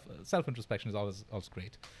 self introspection is always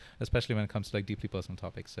great, especially when it comes to like deeply personal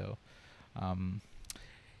topics. So,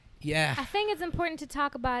 yeah. I think it's important to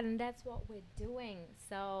talk about, and that's what we're doing.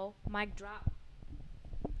 So, mic drop.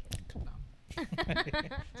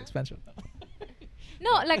 It's expensive.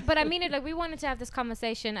 No, but I mean it. Like, we wanted to have this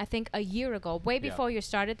conversation, I think, a year ago, way before you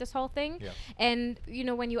started this whole thing. Yeah. And,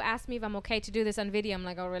 when you asked me if I'm okay to do this on video, I'm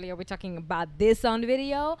like, oh, really? Are we talking about this on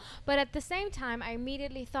video? But at the same time, I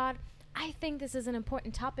immediately thought, I think this is an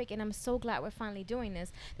important topic, and I'm so glad we're finally doing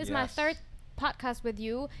this. This is my third podcast with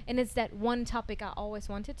you, and it's that one topic I always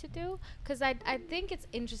wanted to do, because I think it's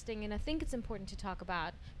interesting, and I think it's important to talk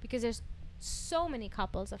about, because there's so many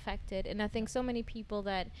couples affected, and I think so many people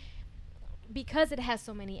that... Because it has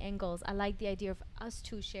so many angles, I like the idea of us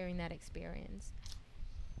two sharing that experience.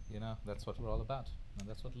 That's what we're all about. And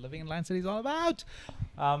that's what living in Lion City is all about.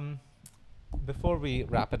 Before we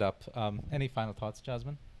wrap it up, any final thoughts,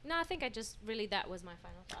 Jasmine? No, I think I just really that was my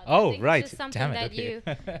final thought. Oh, I think right. It's just something Damn it, that okay.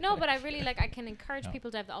 you. No, but I really like. I can encourage No. people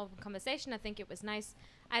to have the open conversation. I think it was nice.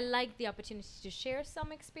 I like the opportunity to share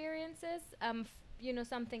some experiences.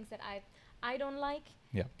 Some things that I don't like.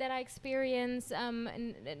 Yeah. That I experience.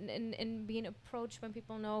 In being approached when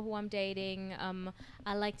people know who I'm dating.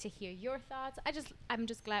 I like to hear your thoughts. I'm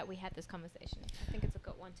just glad we had this conversation. I think it's a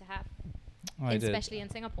good one to have, I did. especially in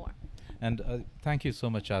Singapore. And thank you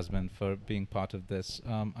so much, Jasmine, for being part of this.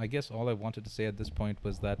 I guess all I wanted to say at this point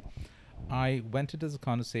was that I went into this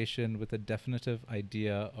conversation with a definitive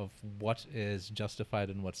idea of what is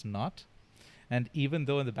justified and what's not. And even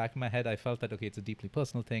though in the back of my head I felt that, okay, it's a deeply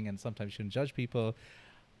personal thing and sometimes you shouldn't judge people,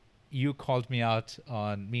 you called me out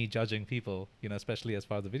on me judging people, especially as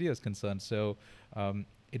far as the video is concerned. So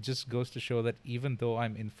it just goes to show that even though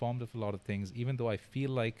I'm informed of a lot of things, even though I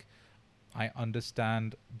feel like I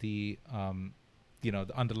understand the the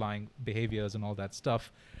underlying behaviors and all that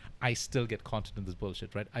stuff, I still get caught in this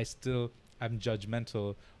bullshit, right? I'm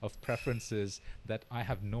judgmental of preferences that I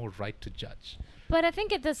have no right to judge. But I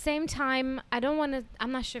think at the same time,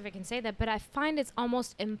 I'm not sure if I can say that, but I find it's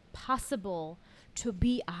almost impossible to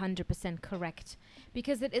be 100% correct,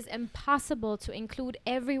 because it is impossible to include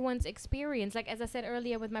everyone's experience. Like, as I said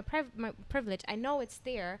earlier with my privilege, I know it's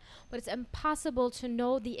there, but it's impossible to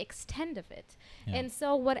know the extent of it. Yeah. And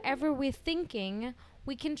so whatever we're thinking,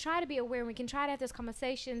 we can try to be aware, we can try to have those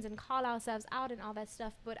conversations and call ourselves out and all that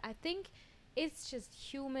stuff, but I think it's just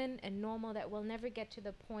human and normal that we'll never get to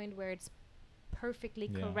the point where it's perfectly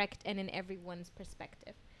correct and in everyone's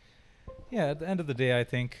perspective. Yeah, at the end of the day, I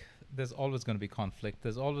think there's always going to be conflict.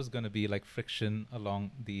 There's always going to be like friction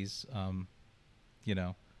along these,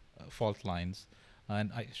 fault lines.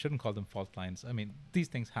 And I shouldn't call them fault lines. I mean, these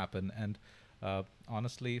things happen. And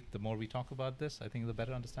honestly, the more we talk about this, I think the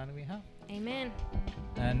better understanding we have. Amen.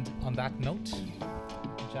 And on that note,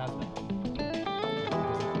 Jasmine, it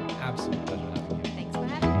was an absolute pleasure having you.